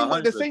 The same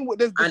way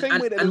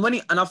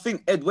that. And I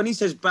think Ed, when he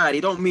says bad,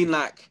 he don't mean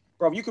like,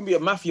 bro, you can be a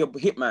mafia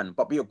hitman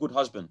but be a good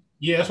husband.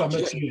 Yeah, that's what I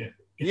meant to you.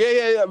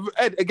 Yeah.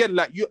 Ed, again,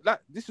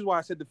 this is why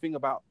I said the thing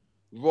about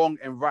wrong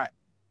and right.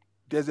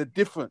 There's a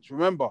difference.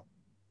 Remember,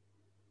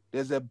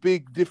 there's a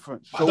big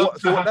difference. So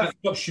that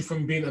stops you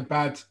from being a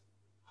bad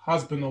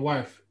husband or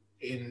wife.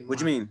 What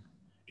do you mean?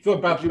 If you're a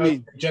bad person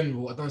in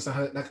general, I don't understand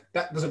how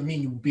that doesn't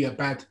mean you will be a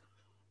bad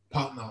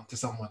partner to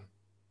someone.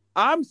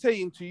 I'm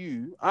saying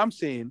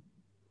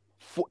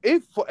for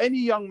any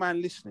young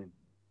man listening,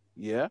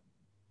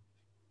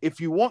 if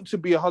you want to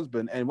be a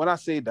husband, and when I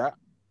say that,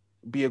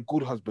 be a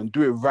good husband,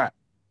 do it right.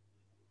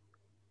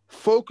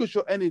 Focus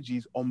your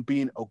energies on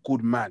being a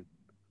good man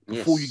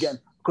before you get,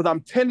 because I'm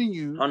telling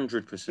you,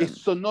 100%.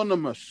 It's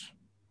synonymous.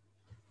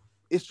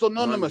 It's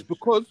synonymous 100%.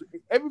 Because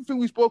everything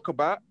we spoke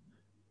about,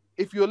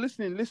 if you're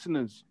listening,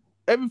 listeners,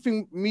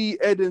 everything me,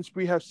 Ed, and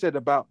Spree have said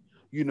about,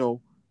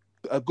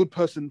 a good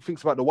person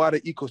thinks about the wider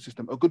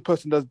ecosystem. A good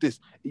person does this.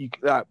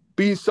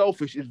 Being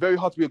selfish is very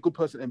hard to be a good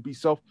person and be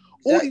self.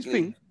 Exactly. All these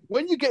things,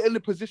 when you get in the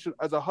position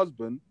as a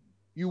husband,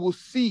 you will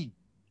see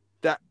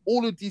that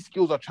all of these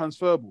skills are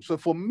transferable. So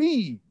for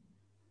me,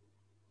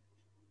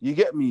 you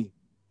get me?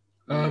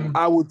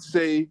 I would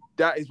say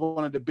that is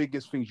one of the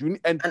biggest things.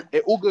 And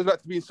it all goes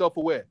back to being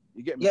self-aware.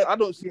 You get me? Yep. I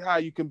don't see how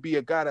you can be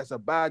a guy that's a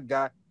bad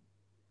guy.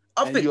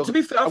 I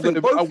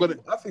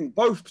think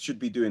both should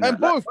be doing and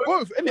that. Both.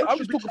 I'm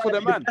just talking for the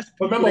man.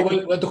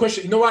 Remember, the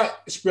question, you know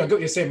what? I get what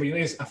you're saying, but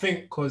I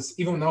think because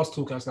even when I was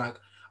talking, I was like,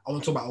 I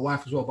want to talk about a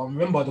wife as well. But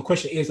remember, the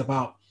question is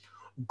about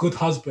good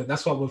husband.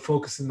 That's why we're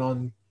focusing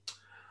on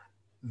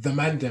the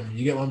mandem.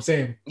 You get what I'm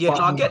saying? Yeah,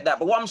 I get that.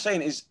 But what I'm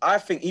saying is, I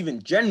think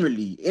even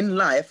generally in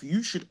life,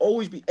 you should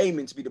always be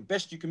aiming to be the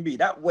best you can be.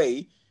 That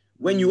way,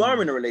 when you are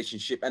in a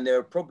relationship and there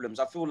are problems,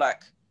 I feel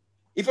like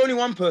If only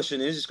one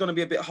person is, it's going to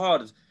be a bit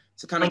hard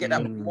to kind of get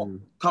that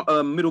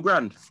middle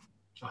ground.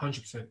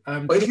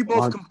 100%. But if you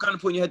both can kind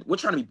of put in your head, we're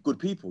trying to be good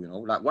people, you know?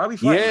 Like, why are we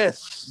fighting?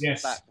 Yes.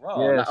 Like,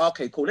 like,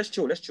 okay, cool, let's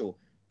chill.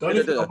 The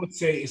only thing I would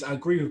say is I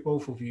agree with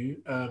both of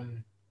you.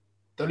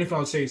 The only thing I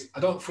would say is I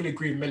don't fully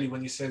agree with Melly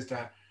when he says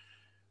that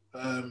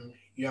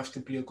you have to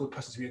be a good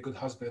person to be a good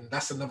husband.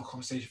 That's another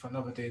conversation for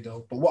another day,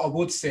 though. But what I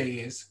would say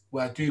is,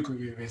 what I do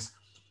agree with is,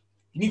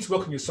 you need to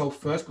work on yourself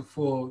first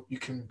before you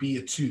can be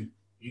a 2.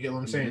 You get what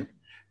I'm saying?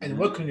 And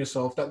working on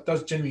yourself, that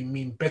does generally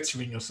mean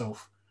bettering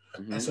yourself.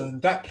 And so in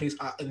that place,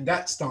 in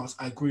that stance,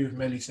 I agree with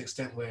Melly to an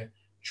extent where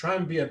try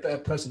and be a better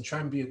person, try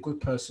and be a good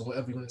person,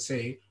 whatever you want to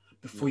say,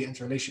 before you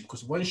enter a relationship.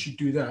 Because once you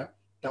do that,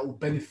 that will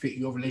benefit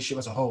your relationship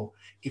as a whole.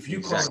 If you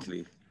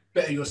can't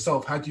better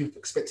yourself, how do you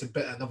expect to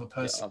better another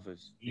person?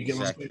 Others. You get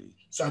what I'm saying?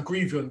 So I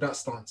agree with you on that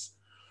stance.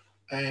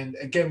 And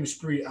again, with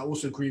Spree, I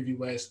also agree with you,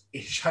 where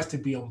it has to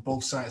be on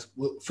both sides.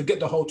 Forget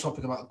the whole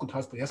topic about a good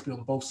husband. It has to be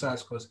on both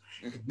sides, because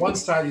if one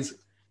side is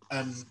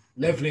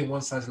leveling,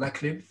 one side is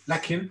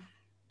lacking,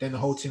 then the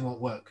whole thing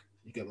won't work.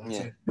 You get what I'm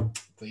saying? But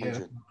yeah,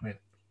 that's my point.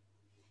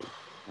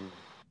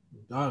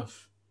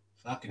 Love.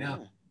 Fucking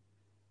hell.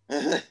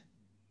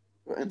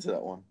 We're into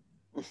that one.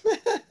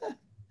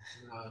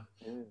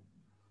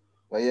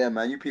 But yeah,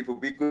 man, you people,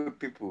 be good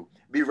people.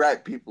 Be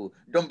right people.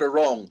 Don't be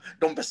wrong.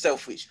 Don't be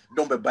selfish.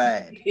 Don't be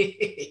bad.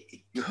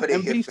 You heard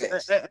it here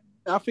first.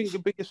 I think the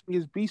biggest thing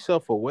is be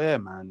self-aware,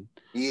 man.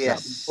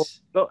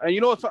 Yes. Like, and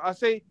you know what I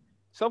say?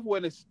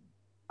 Self-awareness,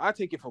 I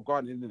take it for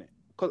granted, isn't it?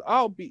 Because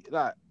I'll be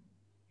like,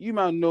 you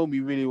man know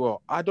me really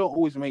well. I don't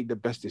always make the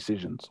best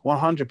decisions,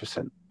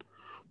 100%.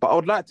 But I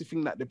would like to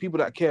think that the people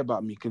that care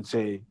about me can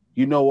say,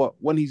 you know what,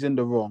 when he's in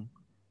the wrong,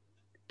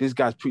 this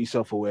guy's pretty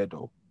self-aware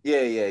though.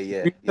 Yeah.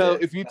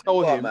 If you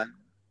tell him, man,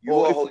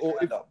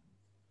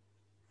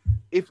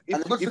 and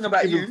the good thing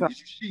about you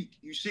is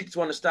you seek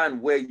to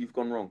understand where you've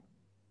gone wrong.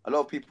 A lot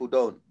of people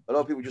don't. A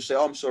lot of people just say,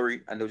 "Oh, I'm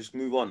sorry," and they'll just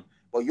move on.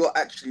 But you're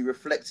actually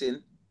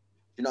reflecting.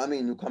 You know what I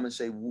mean? You'll come and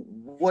say,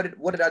 "What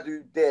did I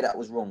do there that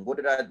was wrong? What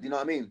did I? You know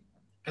what I mean?"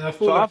 And I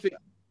feel I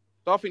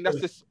think that's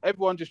just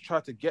everyone just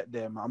tried to get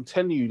there, man. I'm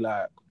telling you,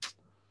 like,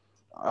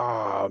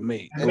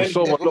 mate.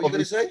 What were you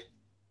gonna say?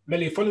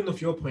 Melly, following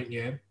off your point,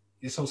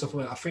 this whole stuff.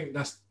 I think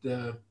that's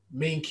the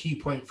main key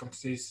point from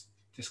today's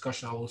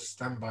discussion. I will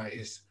stand by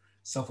is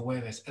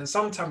self-awareness. And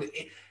sometimes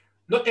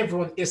not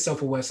everyone is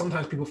self-aware.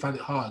 Sometimes people find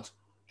it hard,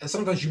 and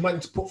sometimes you might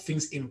need to put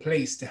things in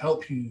place to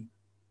help you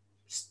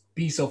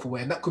be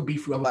self-aware, and that could be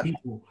through other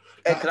people.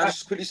 Hey, can I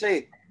just quickly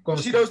say,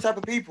 see those type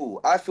of people?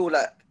 I feel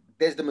like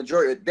they're the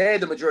majority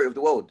of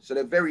the world, so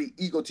they're very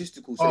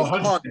egotistical.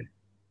 So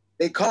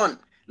they can't.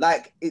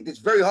 Like, it's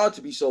very hard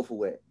to be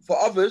self-aware. For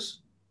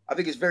others, I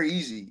think it's very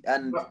easy,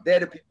 and they're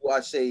the people I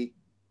say,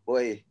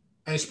 boy.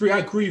 And Spree, I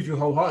agree with you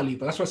wholeheartedly,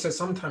 but that's why I said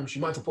sometimes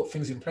you might have to put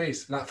things in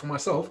place. Like for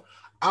myself,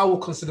 I will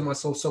consider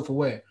myself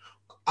self-aware.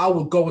 I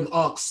will go and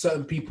ask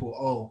certain people,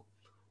 "Oh,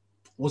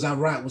 was I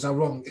right? Was I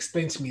wrong?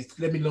 Explain to me.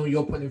 Let me know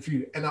your point of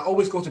view." And I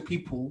always go to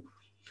people,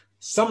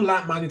 some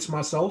like-minded to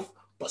myself,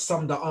 but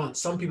some that aren't.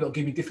 Some people that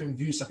give me different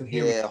views so I can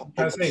hear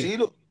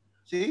it.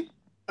 See?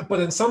 But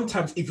then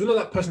sometimes, if you're not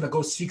that person that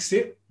goes seeks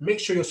it,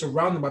 make sure you're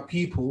surrounded by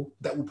people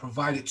that will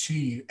provide it to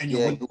you and you're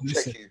willing to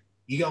listen.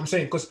 You get what I'm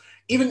saying? Because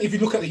even if you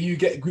look at the You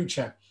Get group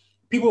chat,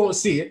 people won't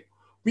see it.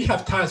 We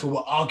have times where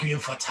we're arguing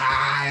for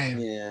time.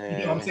 You know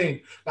what I'm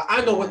saying? Like,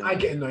 I know when I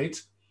get annoyed,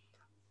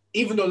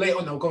 even though later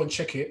on I'll go and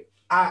check it,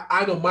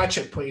 I know my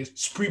checkpoint is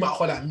Spree might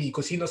holler at me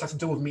because he knows how to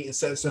deal with me in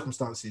certain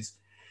circumstances.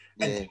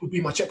 And it would be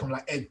my checkpoint,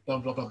 like, Ed, blah,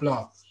 blah, blah,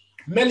 blah.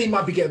 Melly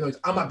might be getting annoyed.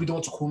 I might be the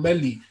one to call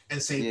Melly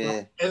and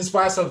say, and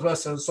vice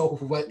versa and so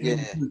forth.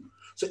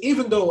 So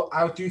even though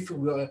I do think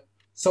we're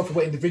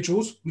self-aware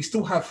individuals, we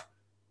still have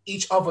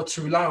each other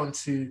to rely on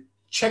to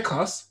check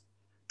us,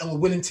 and we're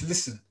willing to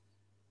listen.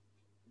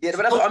 Yeah,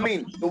 but that's what I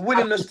mean. The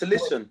willingness to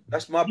listen.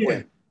 That's my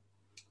point.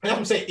 And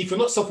I'm saying, if you're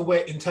not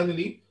self-aware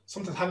internally,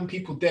 sometimes having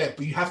people there,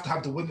 but you have to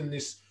have the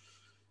willingness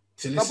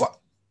to listen. No,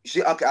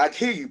 see, okay, I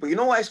hear you, but you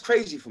know what is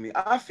crazy for me?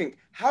 I think,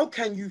 how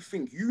can you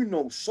think you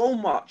know so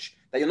much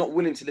that you're not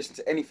willing to listen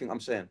to anything I'm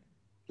saying?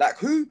 Like,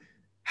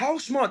 how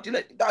smart do you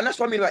and that's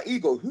what I mean about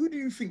ego. Who do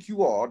you think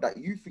you are that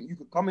you think you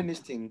could come in this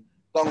thing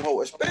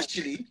gung-ho,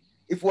 especially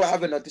if we're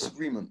having a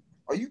disagreement?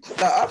 Are you,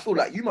 like, I feel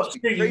like you must be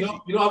crazy.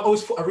 You know,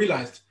 I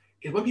realized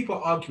is when people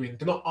are arguing,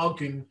 they're not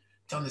arguing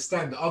to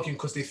understand, they're arguing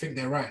because they think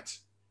they're right.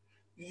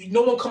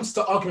 No one comes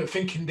to the argument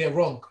thinking they're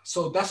wrong.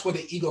 So that's where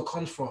the ego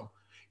comes from.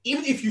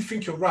 Even if you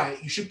think you're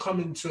right, you should come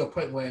into a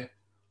point where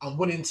I'm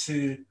willing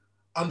to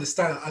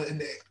understand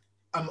and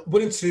I'm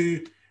willing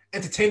to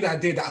entertain the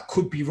idea that I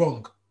could be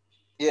wrong.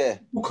 Yeah.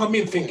 People come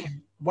in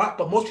thinking, what?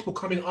 But most people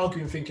come in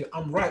arguing thinking,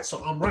 I'm right,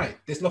 so I'm right.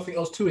 There's nothing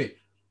else to it.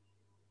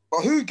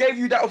 But who gave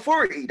you that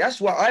authority?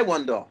 That's what I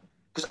wonder.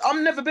 Because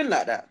I've never been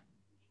like that.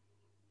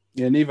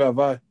 Yeah, neither have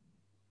I.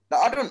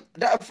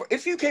 Like,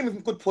 if you came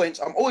with good points,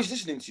 I'm always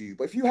listening to you.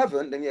 But if you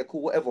haven't, then yeah,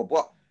 cool, whatever.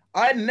 But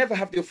I never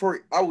have the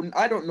authority.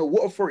 I don't know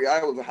what authority I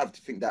ever have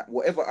to think that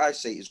whatever I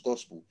say is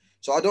gospel.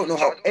 So I don't know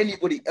how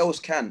anybody else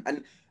can.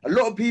 And a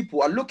lot of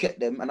people, I look at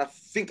them and I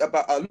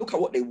look at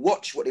what they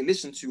watch, what they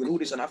listen to, and all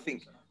this, and I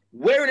think,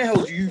 where in the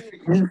hell do you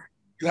think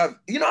you have?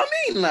 You know what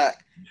I mean? Like,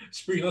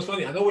 Spree, that's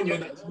funny. I know when you're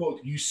in that mode,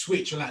 you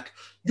switch. You're like,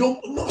 you're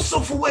not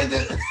self-aware.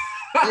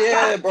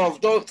 yeah, bro.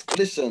 Don't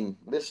listen.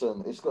 It's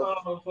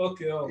got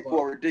people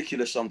are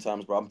ridiculous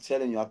sometimes, bro. I'm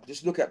telling you. I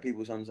just look at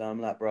people sometimes. I'm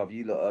like, bro,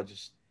 you lot are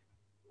just.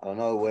 I don't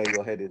know where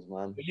your head is,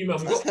 man. But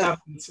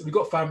we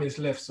got 5 minutes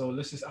left, so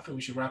let's just. I think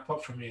we should wrap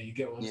up from here. You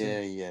get what I'm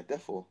saying? Yeah,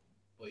 therefore.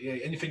 But yeah,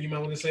 anything you might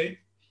want to say?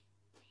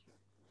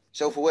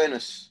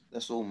 Self-awareness.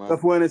 That's all, man.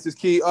 Self-awareness is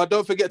key.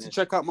 Don't forget to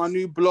check out my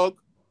new blog.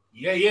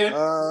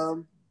 Yeah.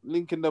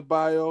 Link in the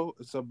bio.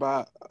 It's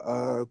about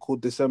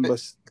called December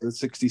the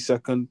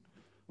 62nd,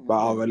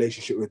 about our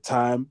relationship with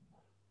time.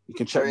 You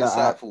can check that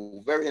out.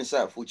 Very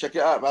insightful. Check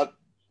it out, man.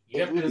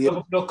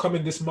 Yeah, not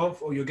coming this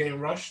month, or you're getting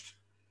rushed.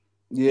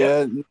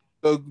 Yeah.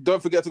 So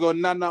don't forget to go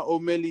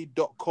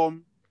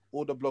nanaomeli.com.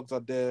 All the blogs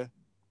are there.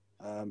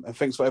 And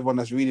thanks for everyone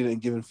that's reading it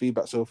and giving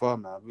feedback so far,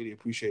 man. I really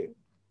appreciate it.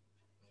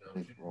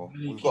 Bro.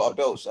 We've got our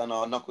belts and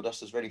our knuckle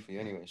dusters ready for you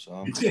anyway. So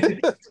I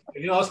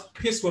was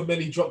pissed when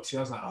Melly dropped it. I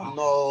was like, oh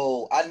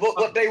no. And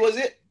what day was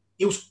it?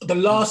 It was the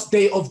last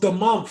day of the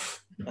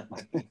month.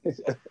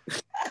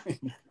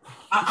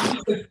 I'll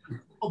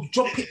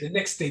drop it the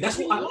next day. That's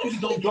what I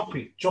usually don't drop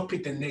it. Drop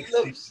it the next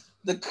day.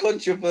 The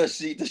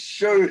controversy, the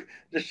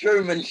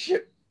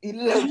showmanship. He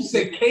loves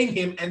it. Cane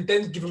him and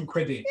then give him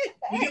credit.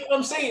 You get what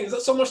I'm saying? Is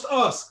that so much to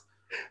ask?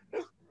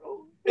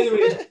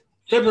 Anyway,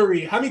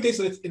 February. How many days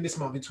are in this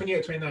month? In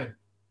 28, 29?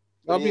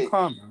 I'll be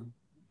calm, man.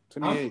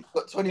 28.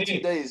 Got 22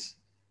 days.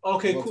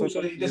 Okay, cool.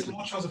 So there's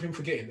no chance of him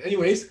forgetting.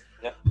 Anyways,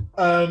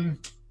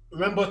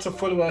 remember to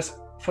follow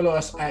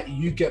us at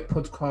You Get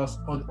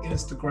Podcast on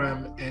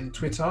Instagram and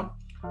Twitter.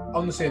 I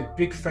want to say a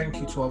big thank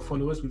you to our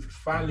followers. We've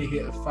finally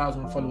hit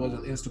 1,000 followers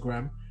on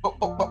Instagram.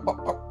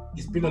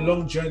 It's been a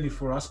long journey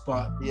for us,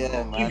 but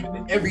yeah,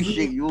 man. Every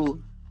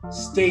you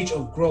stage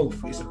of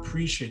growth is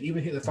appreciated.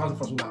 Even hit 1,000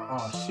 followers, we're like,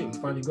 oh shit, we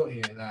finally got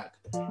here. Like,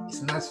 it's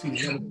a nice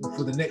feeling.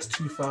 For the next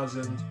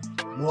 2,000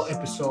 more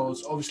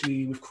episodes.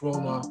 Obviously, with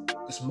Corona,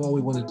 there's more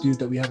we want to do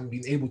that we haven't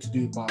been able to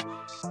do, but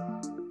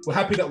we're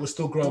happy that we're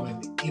still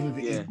growing, even if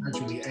it is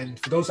gradually. And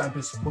for those that have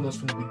been supporting us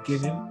from the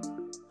beginning,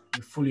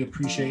 we fully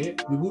appreciate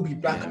it. We will be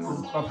back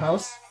on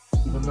Clubhouse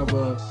with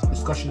another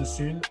discussion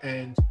soon,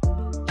 and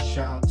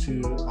shout out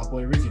to our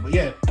boy Rizzy. But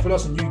yeah, follow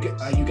us on You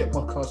Get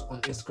Podcast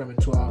on Instagram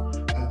and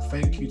Twitter, and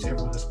thank you to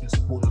everyone that's been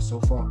supporting us so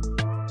far.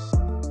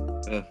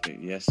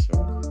 Perfect, yes,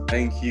 sir.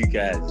 Thank you,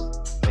 guys.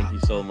 Thank you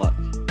so much.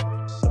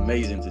 It's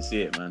amazing to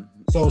see it, man.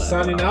 So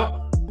signing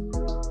out.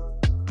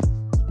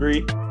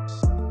 Bree,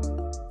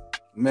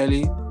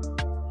 Melly,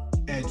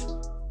 Ed.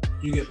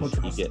 You Get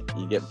Podcast.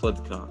 You get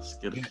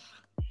podcast. Good.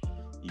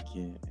 You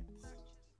get.